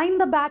join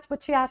the batch,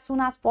 bache, as soon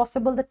as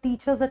possible. The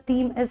teachers, the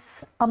team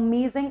is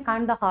amazing,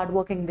 and the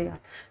hardworking they are,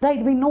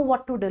 right? We know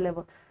what to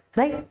deliver,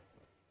 right?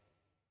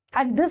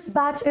 And this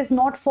batch is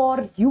not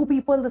for you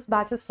people. This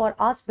batch is for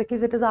us,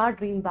 because it is our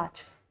dream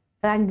batch.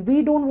 And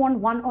we don't want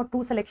 1 or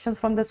 2 selections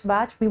from this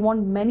batch. We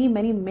want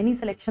many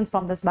selections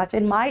from this batch.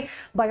 In my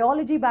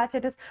biology batch,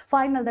 it is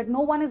final that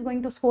no one is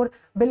going to score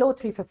below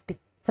 350,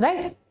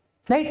 right?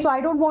 So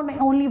I don't want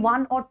only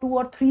 1 or 2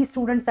 or 3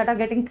 students that are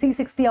getting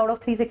 360 out of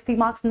 360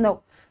 marks.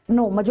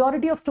 No,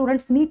 majority of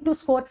students need to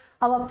score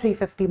above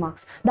 350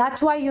 marks.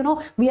 That's why,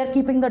 we are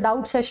keeping the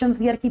doubt sessions,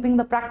 we are keeping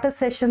the practice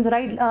sessions,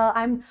 right?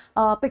 I'm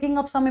picking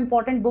up some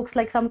important books,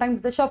 like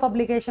sometimes Disha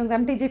publications,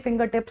 MTG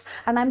fingertips,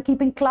 and I'm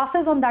keeping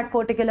classes on that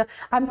particular.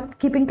 I'm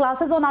keeping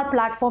classes on our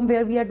platform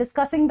where we are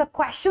discussing the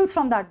questions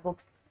from that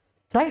books.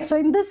 Right? So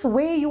in this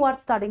way you are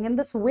studying, in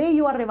this way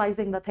you are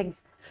revising the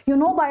things.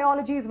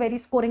 Biology is very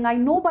scoring. I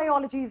know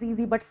biology is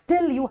easy, but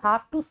still you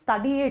have to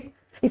study it.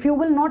 If you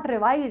will not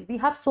revise, we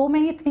have so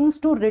many things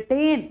to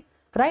retain,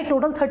 right?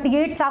 Total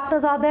 38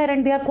 chapters are there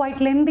and they are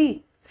quite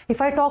lengthy. If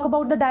I talk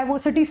about the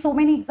diversity, so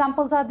many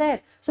examples are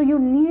there. So you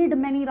need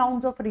many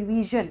rounds of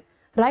revision,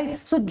 right?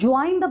 So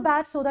join the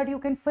batch so that you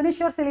can finish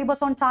your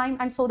syllabus on time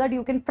and so that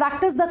you can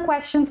practice the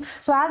questions.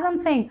 So as I'm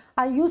saying,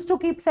 I used to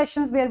keep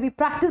sessions where we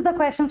practice the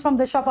questions from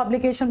Disha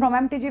publication, from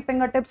MTG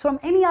Fingertips, from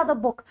any other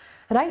book,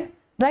 right?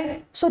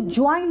 So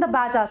join the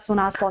batch as soon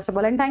as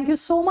possible. And thank you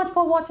so much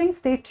for watching.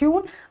 Stay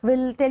tuned.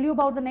 We'll tell you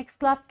about the next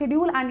class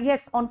schedule. And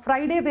yes, on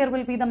Friday, there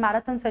will be the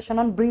marathon session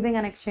on breathing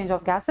and exchange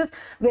of gases,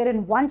 where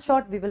in one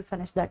shot, we will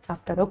finish that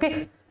chapter.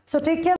 Okay. So take care.